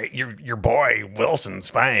your boy Wilson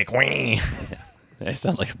spike. Wee. It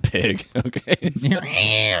sounds like a pig. Okay.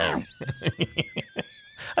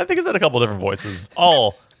 I think it's in a couple different voices,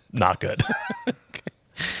 all not good.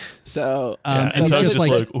 So, and he's just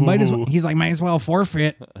might as well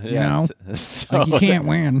forfeit. You know, so you can't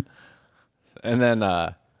win. And then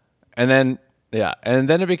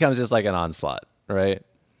it becomes just like an onslaught, right?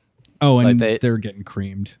 Oh, and they're getting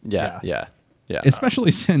creamed. Yeah.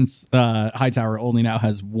 Especially since Hightower only now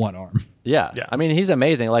has one arm. Yeah. I mean, he's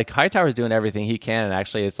amazing. Hightower's doing everything he can, and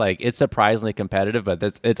actually, it's surprisingly competitive, but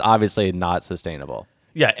it's obviously not sustainable.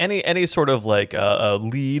 Yeah, any sort of a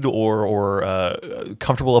lead or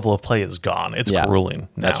comfortable level of play is gone. It's grueling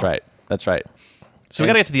now. That's right. So we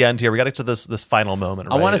got to get to the end here. We got to get to this final moment.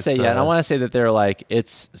 Right? I want to say, and I want to say that they're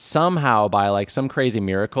it's somehow by some crazy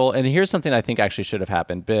miracle. And here's something I think actually should have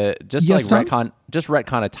happened, but just to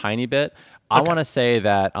retcon a tiny bit. Okay. I want to say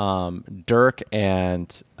that Dirk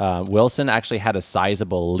and Wilson actually had a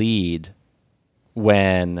sizable lead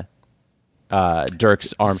when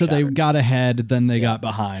Dirk's arm. So they got ahead, then they got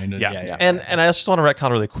behind. And I just want to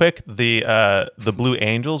retcon really quick. The Blue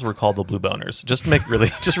Angels were called the Blue Boners. Just to make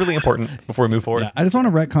really important before we move forward. Yeah, I just want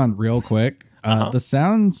to retcon real quick. The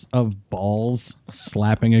sounds of balls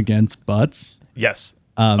slapping against butts. Yes.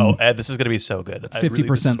 Ed, this is going to be so good.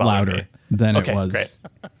 50% louder than it was. Great.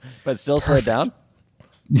 But still slowed down?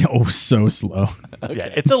 Oh, so slow. Okay.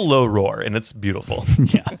 Yeah, it's a low roar, and it's beautiful.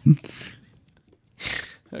 Yeah.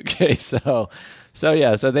 Okay, so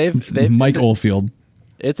they've Mike Oldfield.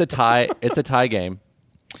 It's a tie. It's a tie game.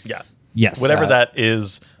 Yeah. Yes. Whatever that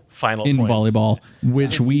is. Final in points. Volleyball,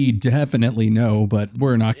 which we definitely know, but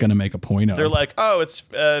we're not going to make a point of. They're it's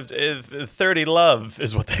 30 love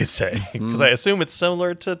is what they say, because I assume it's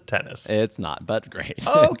similar to tennis. It's not, but great.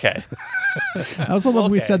 Oh, okay. I also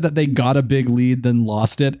love we said that they got a big lead, then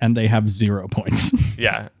lost it, and they have 0 points.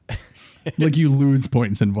 Yeah. You lose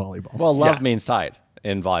points in volleyball. Well, love means tied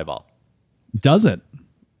in volleyball. Does it?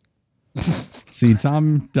 See,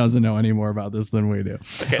 Tom doesn't know any more about this than we do.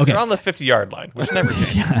 Okay. They're on the 50-yard line, which never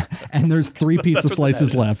changes. Yeah, and there's 3 pizza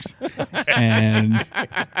slices left. And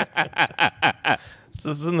so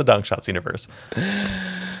this is in the Dunk Shots universe.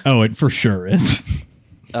 Oh, it for sure is.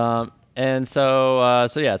 And so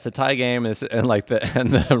it's a tie game, and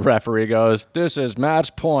the referee goes, "This is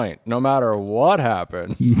match point, no matter what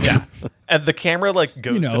happens." Yeah, and the camera goes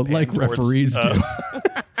to pan like towards, referees do.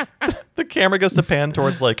 The camera goes to pan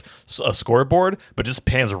towards a scoreboard, but just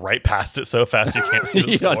pans right past it so fast you can't see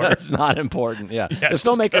the score. That's not important. Yeah, the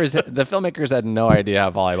filmmakers had no idea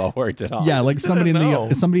how volleyball worked at all. Yeah, like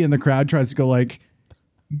somebody in the crowd tries to go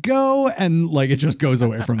go, and it just goes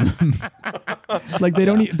away from them.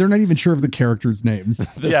 They're not even sure of the characters' names.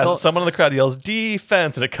 Someone in the crowd yells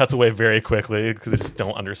defense, and it cuts away very quickly because they just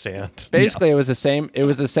don't understand. Basically, It was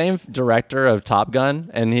the same director of Top Gun,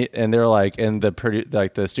 and they're like, and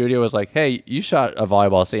the studio was like, "Hey, you shot a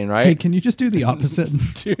volleyball scene, right? Hey, can you just do the opposite?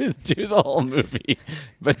 do the whole movie,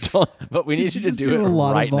 but we need you to do it a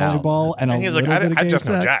lot right of volleyball now." and he's a little bit of I gay just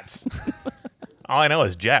know sex. jets. All I know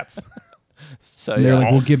is jets. So they're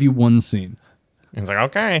like, we'll give you one scene. He's like,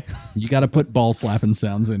 okay. You got to put ball slapping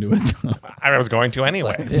sounds into it. I was going to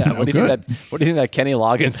anyway. What do you think that Kenny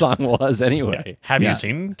Loggins song was anyway? Yeah. Have you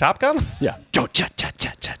seen Top Gun? Yeah.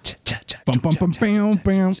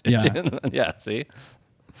 Yeah. See.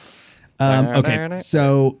 Okay.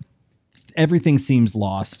 So everything seems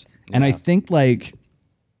lost, and I think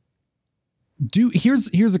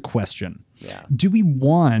here's a question. Yeah. Do we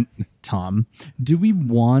want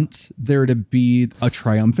there to be a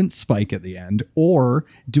triumphant Spike at the end, or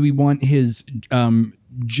do we want his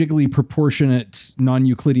jiggly proportionate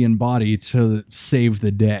non-Euclidean body to save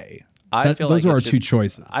the day? Those are our two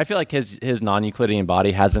choices. I feel like his non-Euclidean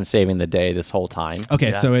body has been saving the day this whole time.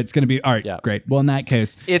 Okay, so it's going to be all right. Yeah. Great. Well, in that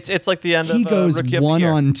case, it's like the end. He goes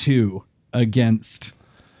 1-on-2 against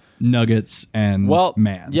Nuggets and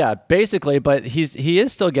Man. Yeah, basically, but he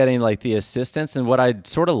is still getting the assistance, and what I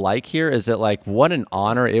sort of like here is that what an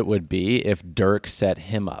honor it would be if Dirk set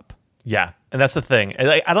him up. Yeah, and that's the thing.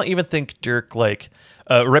 I don't even think Dirk right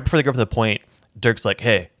before they go for the point, Dirk's like,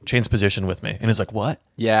 "Hey, change position with me," and he's like, "What?"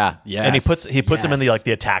 Yeah, and he puts him in the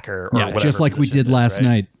attacker or whatever. Just like we did last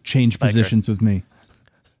night. Change positions with me.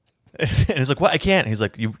 And he's like, "What? I can't." He's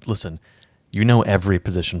like, "You listen. You know every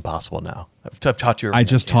position possible now. I've taught you. I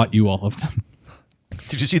just taught you all of them."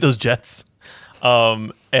 Did you see those jets?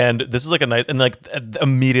 And this is a nice, and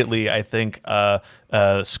immediately I think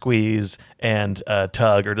Squeeze and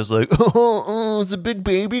Tug are just like, is Big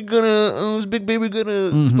Baby gonna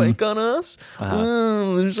spike on us?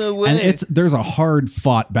 There's no way. And there's a hard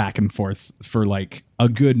fought back and forth for a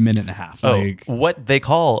good minute and a half. What they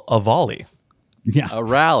call a volley. Yeah. A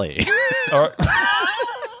rally.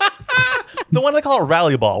 The one they call a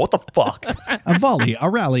rally ball. What the fuck? A volley, a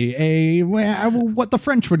rally, what the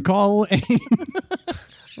French would call a...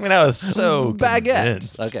 I was so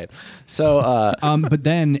baguette. Okay, so but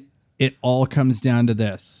then it all comes down to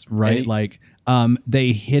this, right?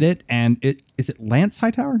 They hit it, and is it Lance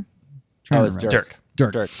Hightower? It's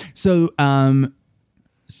Dirk. So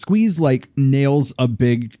Squeeze nails a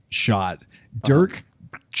big shot. Dirk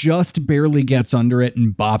just barely gets under it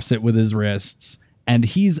and bops it with his wrists. And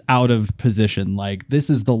he's out of position.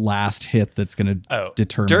 This is the last hit that's going to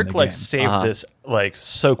determine Dirk the game. saved this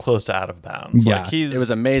so close to out of bounds. Yeah. It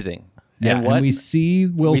was amazing. Yeah, and we see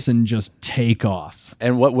Wilson just take off.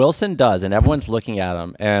 And what Wilson does, and everyone's looking at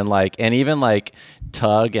him, and even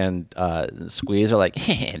Tug and Squeeze are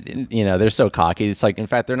they're so cocky. It's in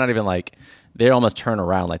fact, they're not even they almost turn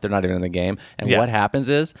around they're not even in the game. And what happens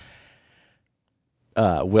is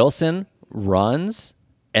Wilson runs.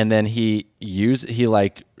 And then he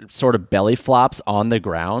sort of belly flops on the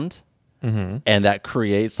ground, and that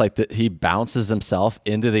creates he bounces himself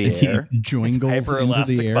into the air, he joingles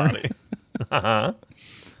into the air, body.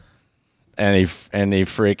 and he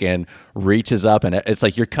freaking reaches up, and it's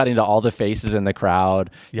you're cutting to all the faces in the crowd.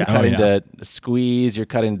 You're cutting to Squeeze, you're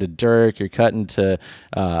cutting to Dirk, you're cutting to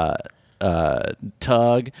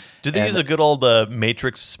Tug. Did they use a good old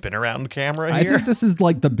Matrix spin around camera here? I think this is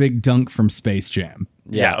the big dunk from Space Jam.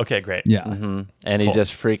 Yeah. Okay. Great. Yeah. Mm-hmm. And he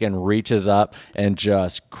just freaking reaches up and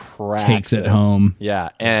just cracks takes it home. Yeah.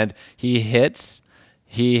 And he hits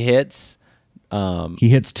Tug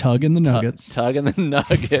in the Nuggets. Tug in the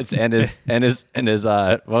Nuggets and his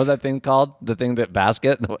what was that thing called? The thing that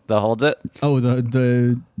basket that holds it? Oh,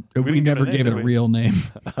 we never gave it a real name.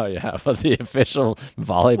 Oh yeah, well, the official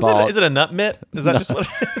volleyball. Is it a nut mitt? Is that just what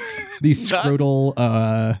it is? The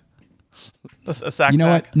scrotal A sack. You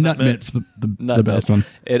know what? Nut mitt's the best one.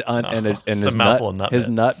 His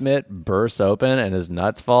nut mitt bursts open and his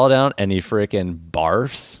nuts fall down and he freaking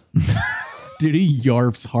barfs. Dude, he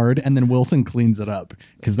yarfs hard, and then Wilson cleans it up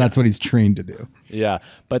because that's what he's trained to do. Yeah,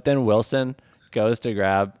 but then Wilson goes to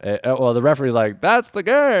grab it. Well, the referee's like, that's the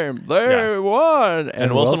game. They won.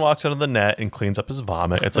 And Wilson walks into the net and cleans up his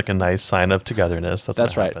vomit. It's like a nice sign of togetherness. That's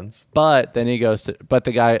what happens. But then he goes to,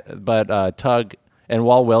 Tug, and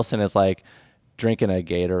while Wilson is like drinking a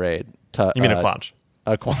Gatorade. You mean a Quanch?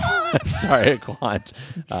 Sorry, a Quanch.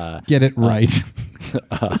 Get it right.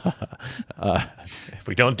 If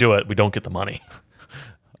we don't do it, we don't get the money.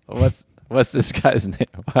 What's this guy's name?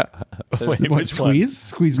 What, Squeeze?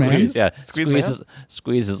 Squeeze Man? Yeah,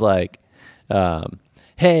 Squeeze is like,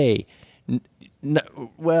 hey,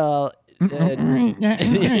 well, at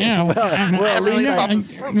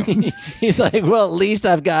least he's like, well, at least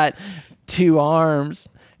I've got 2 arms,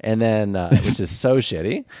 and then which is so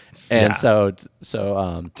shitty, and so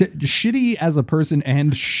shitty as a person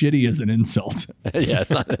and shitty as an insult. Yeah,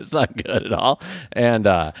 it's not good at all, and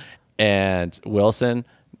Wilson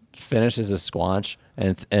finishes his squanch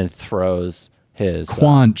and throws his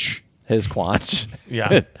Quanch. His Quanch.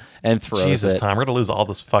 Yeah. And throws Jesus, it. Tom, we're going to lose all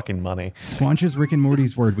this fucking money. Squanch is Rick and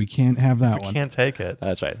Morty's word. We can't have that one. We can't take it.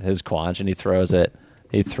 That's right. His Quanch, and he throws it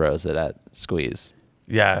at Squeeze.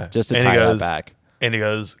 Yeah. Just to tie that back. And he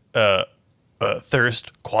goes,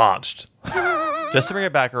 thirst quenched. Just to bring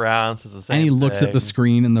it back around. So it's the same and he looks thing. at the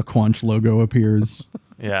screen and the Quanch logo appears.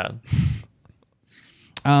 Yeah.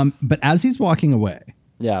 But as he's walking away,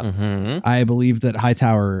 I believe that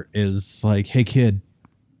Hightower is like, hey, kid.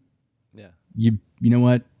 Yeah. You know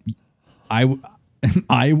what?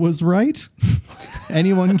 I was right.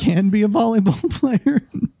 Anyone can be a volleyball player.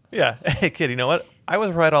 Yeah. Hey, kid, you know what? I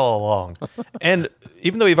was right all along. And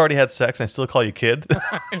even though we've already had sex, I still call you kid.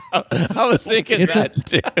 I was thinking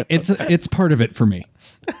too. It's part of it for me.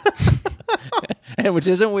 And which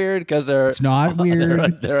isn't weird because it's not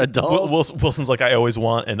weird. They're adults. Wilson's like, I always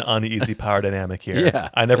want an uneasy power dynamic here. Yeah.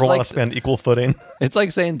 I never want to spend equal footing. It's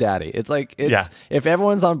like saying daddy. It's like, if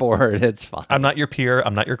everyone's on board, it's fine. I'm not your peer.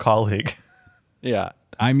 I'm not your colleague. Yeah.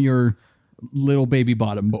 I'm your little baby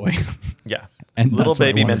bottom boy. Yeah. And little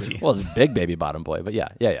baby mentee. Well, it's a big baby bottom boy, but yeah.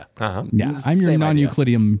 Uh-huh. Yeah. I'm your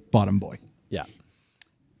non-Euclidean bottom boy. Yeah.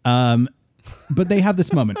 But they have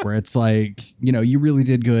this moment where it's like, you really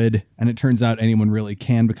did good, and it turns out anyone really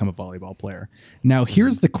can become a volleyball player. Now,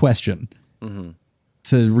 here's the question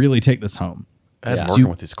to really take this home. I'm working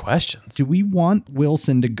with these questions. Do we want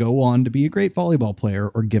Wilson to go on to be a great volleyball player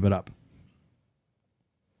or give it up?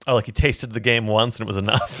 Oh, like he tasted the game once and it was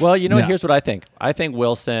enough? Well, here's what I think. I think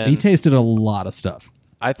Wilson... He tasted a lot of stuff.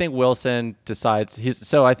 I think Wilson decides...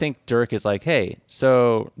 So I think Dirk is like, hey,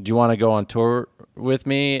 so do you want to go on tour with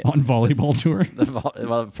me? On volleyball tour?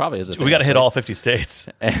 Well, it probably is. We got to hit all 50 states.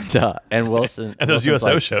 And Wilson... and those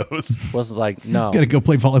USO shows. Wilson's like, no. Got to go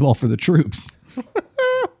play volleyball for the troops.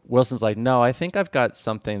 Wilson's like, no, I think I've got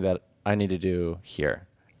something that I need to do here.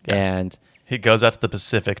 Yeah. And... he goes out to the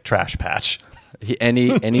Pacific trash patch. He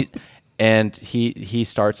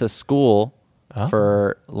starts a school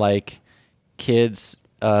for like kids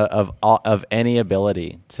of any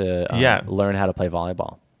ability to learn how to play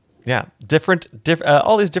volleyball. Yeah,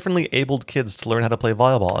 all these differently abled kids to learn how to play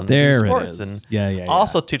volleyball and do sports, and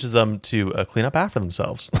also teaches them to clean up after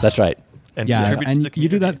themselves. That's right. And you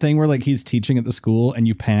do that thing where like he's teaching at the school and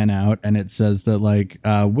you pan out and it says that like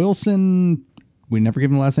Wilson, we never give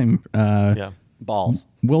him the last name. Balls.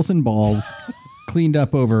 Wilson Balls cleaned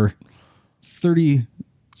up over 30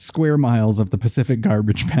 square miles of the Pacific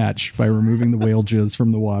garbage patch by removing the whale jizz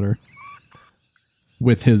from the water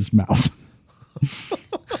with his mouth.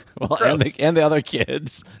 Well, and the other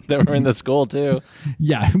kids that were in the school too.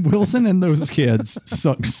 Yeah, Wilson and those kids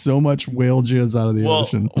sucked so much whale jizz out of the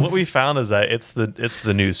ocean. What we found is that it's the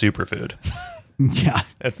new superfood. Yeah,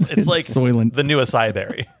 it's like Soylent. The new acai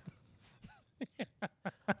berry.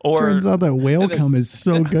 Turns out that whale cum is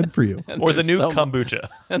so good for you. Or the new kombucha.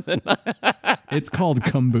 It's called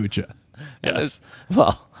kombucha. Yes.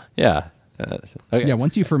 Yeah. Okay. Yeah,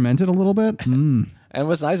 once you ferment it a little bit. And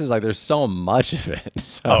what's nice is like there's so much of it.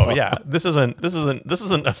 So. Oh yeah, this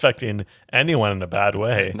isn't affecting anyone in a bad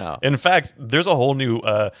way. No. In fact, there's a whole new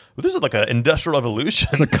there's like an industrial revolution.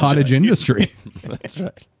 It's a cottage industry. That's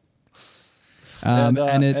right.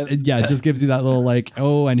 It just gives you that little like,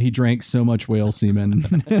 and he drank so much whale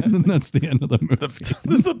semen. And that's the end of the movie.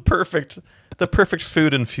 This is the perfect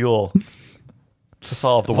food and fuel to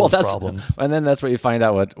solve the world's problems. And then that's where you find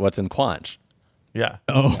out what's in Quanch. Yeah.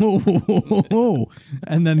 And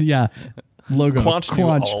then Logo. Quanch knew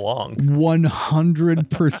all along.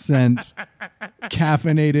 100%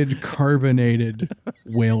 caffeinated, carbonated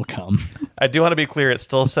whale cum. I do want to be clear. It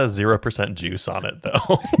still says 0% juice on it,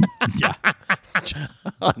 though. Yeah.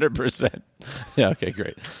 100%. Yeah, okay,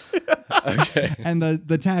 great. Okay. And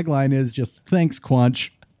the tagline is just, thanks, Quanch.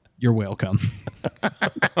 You're welcome.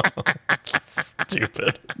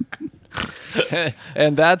 Stupid.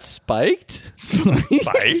 And that's spiked?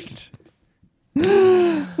 Spiked?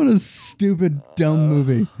 What a stupid, dumb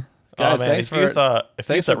movie. Guys, man, thanks if you thought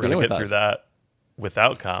we're going to get through us. that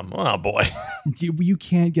without com, oh boy. You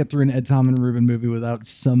can't get through an Ed, Tom, and Ruben movie without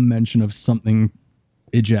some mention of something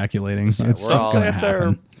ejaculating. It's just going to happen.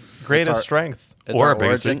 Our greatest strength or our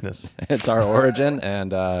biggest weakness. It's our origin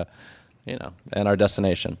and and our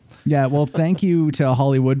destination. Yeah, well, thank you to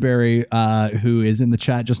Holly Woodbury, who is in the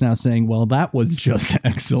chat just now saying, well, that was just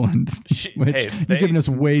excellent. Which you're giving us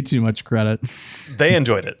way too much credit. They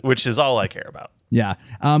enjoyed it, which is all I care about. Yeah.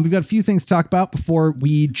 We've got a few things to talk about before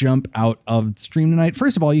we jump out of stream tonight.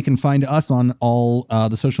 First of all, you can find us on all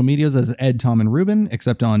the social medias as Ed, Tom, and Ruben,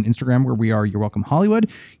 except on Instagram, where we are You're Welcome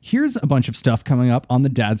Hollywood. Here's a bunch of stuff coming up on the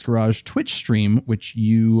Dad's Garage Twitch stream, which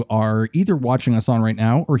you are either watching us on right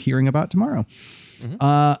now or hearing about tomorrow.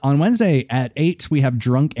 On Wednesday at 8, we have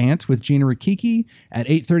Drunk Ant with Gina Rikiki. At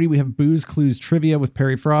 8:30, we have Booze Clues Trivia with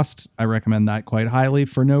Perry Frost. I recommend that quite highly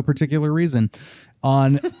for no particular reason.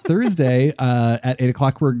 On Thursday at 8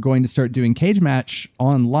 o'clock, we're going to start doing Cage Match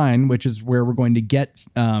Online, which is where we're going to get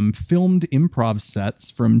filmed improv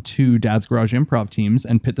sets from 2 Dad's Garage improv teams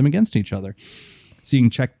and pit them against each other. So you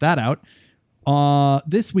can check that out.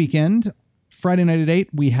 This weekend, Friday night at 8,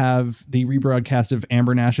 we have the rebroadcast of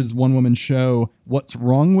Amber Nash's one-woman show, What's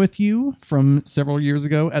Wrong With You, from several years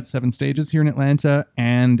ago at 7 Stages here in Atlanta.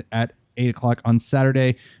 And at 8 o'clock on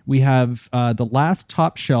Saturday, we have the last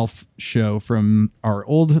Top Shelf show from our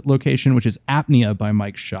old location, which is Apnea by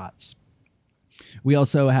Mike Schatz. We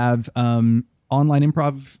also have online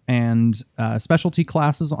improv and specialty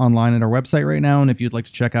classes online at our website right now. And if you'd like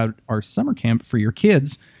to check out our summer camp for your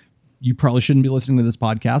kids, you probably shouldn't be listening to this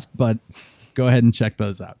podcast, but go ahead and check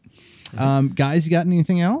those out. Guys, you got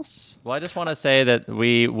anything else? Well, I just want to say that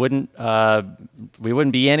we wouldn't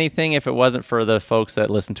be anything if it wasn't for the folks that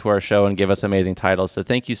listen to our show and give us amazing titles. So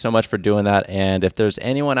thank you so much for doing that. And if there's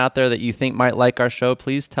anyone out there that you think might like our show,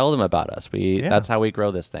 please tell them about us. That's how we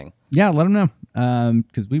grow this thing. Yeah, let them know.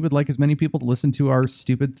 Because we would like as many people to listen to our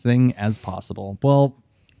stupid thing as possible. Well,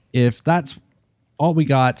 if that's all we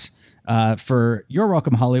got for You're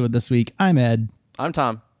Welcome Hollywood this week, I'm Ed. I'm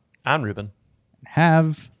Tom. I'm Ruben.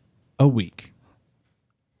 Have a week,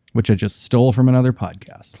 which I just stole from another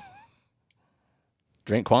podcast.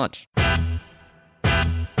 Drink Quanch.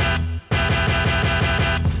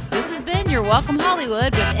 This has been You're Welcome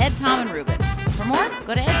Hollywood with Ed, Tom, and Ruben. For more,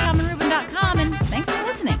 go to edtomandruben.com